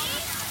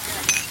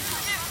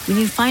when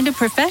you find a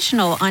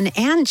professional on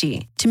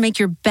Angie to make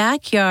your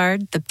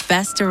backyard the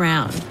best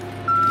around.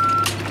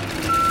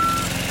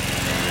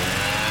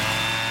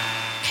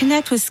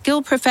 Connect with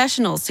skilled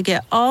professionals to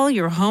get all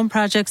your home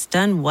projects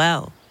done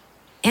well.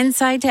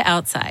 Inside to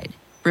outside,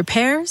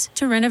 repairs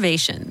to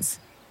renovations.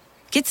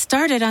 Get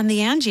started on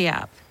the Angie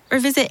app or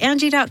visit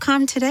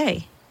Angie.com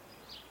today.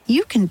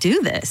 You can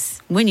do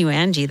this when you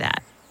Angie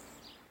that.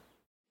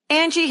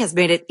 Angie has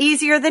made it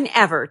easier than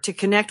ever to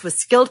connect with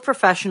skilled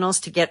professionals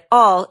to get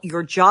all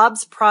your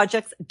jobs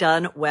projects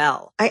done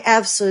well. I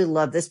absolutely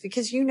love this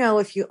because,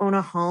 if you own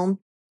a home,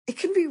 it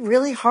can be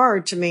really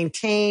hard to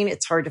maintain.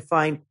 It's hard to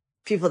find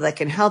people that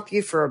can help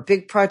you for a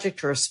big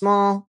project or a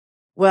small.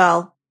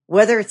 Well,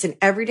 whether it's in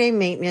everyday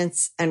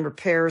maintenance and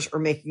repairs or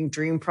making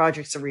dream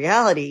projects a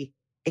reality,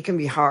 it can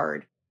be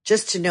hard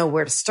just to know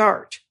where to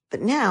start.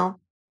 But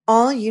now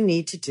all you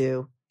need to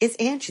do is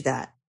Angie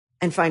that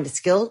and find a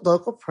skilled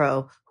local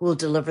pro who will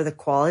deliver the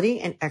quality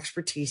and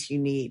expertise you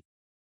need.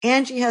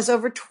 Angie has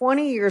over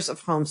 20 years of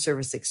home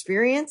service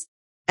experience,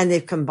 and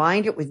they've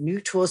combined it with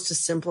new tools to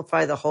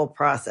simplify the whole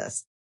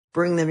process.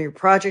 Bring them your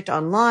project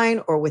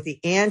online or with the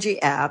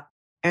Angie app,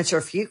 answer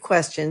a few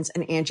questions,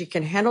 and Angie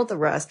can handle the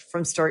rest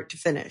from start to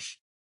finish.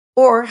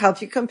 Or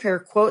help you compare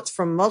quotes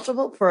from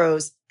multiple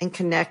pros and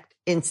connect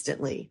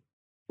instantly,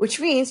 which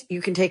means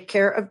you can take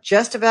care of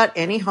just about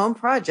any home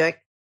project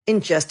in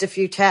just a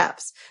few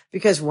taps.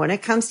 Because when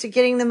it comes to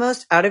getting the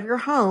most out of your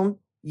home,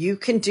 you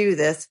can do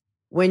this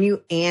when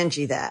you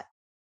Angie that.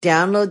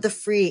 Download the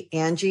free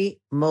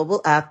Angie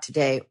mobile app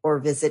today or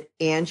visit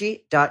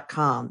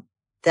Angie.com.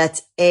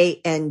 That's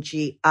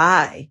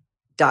ANGI.com.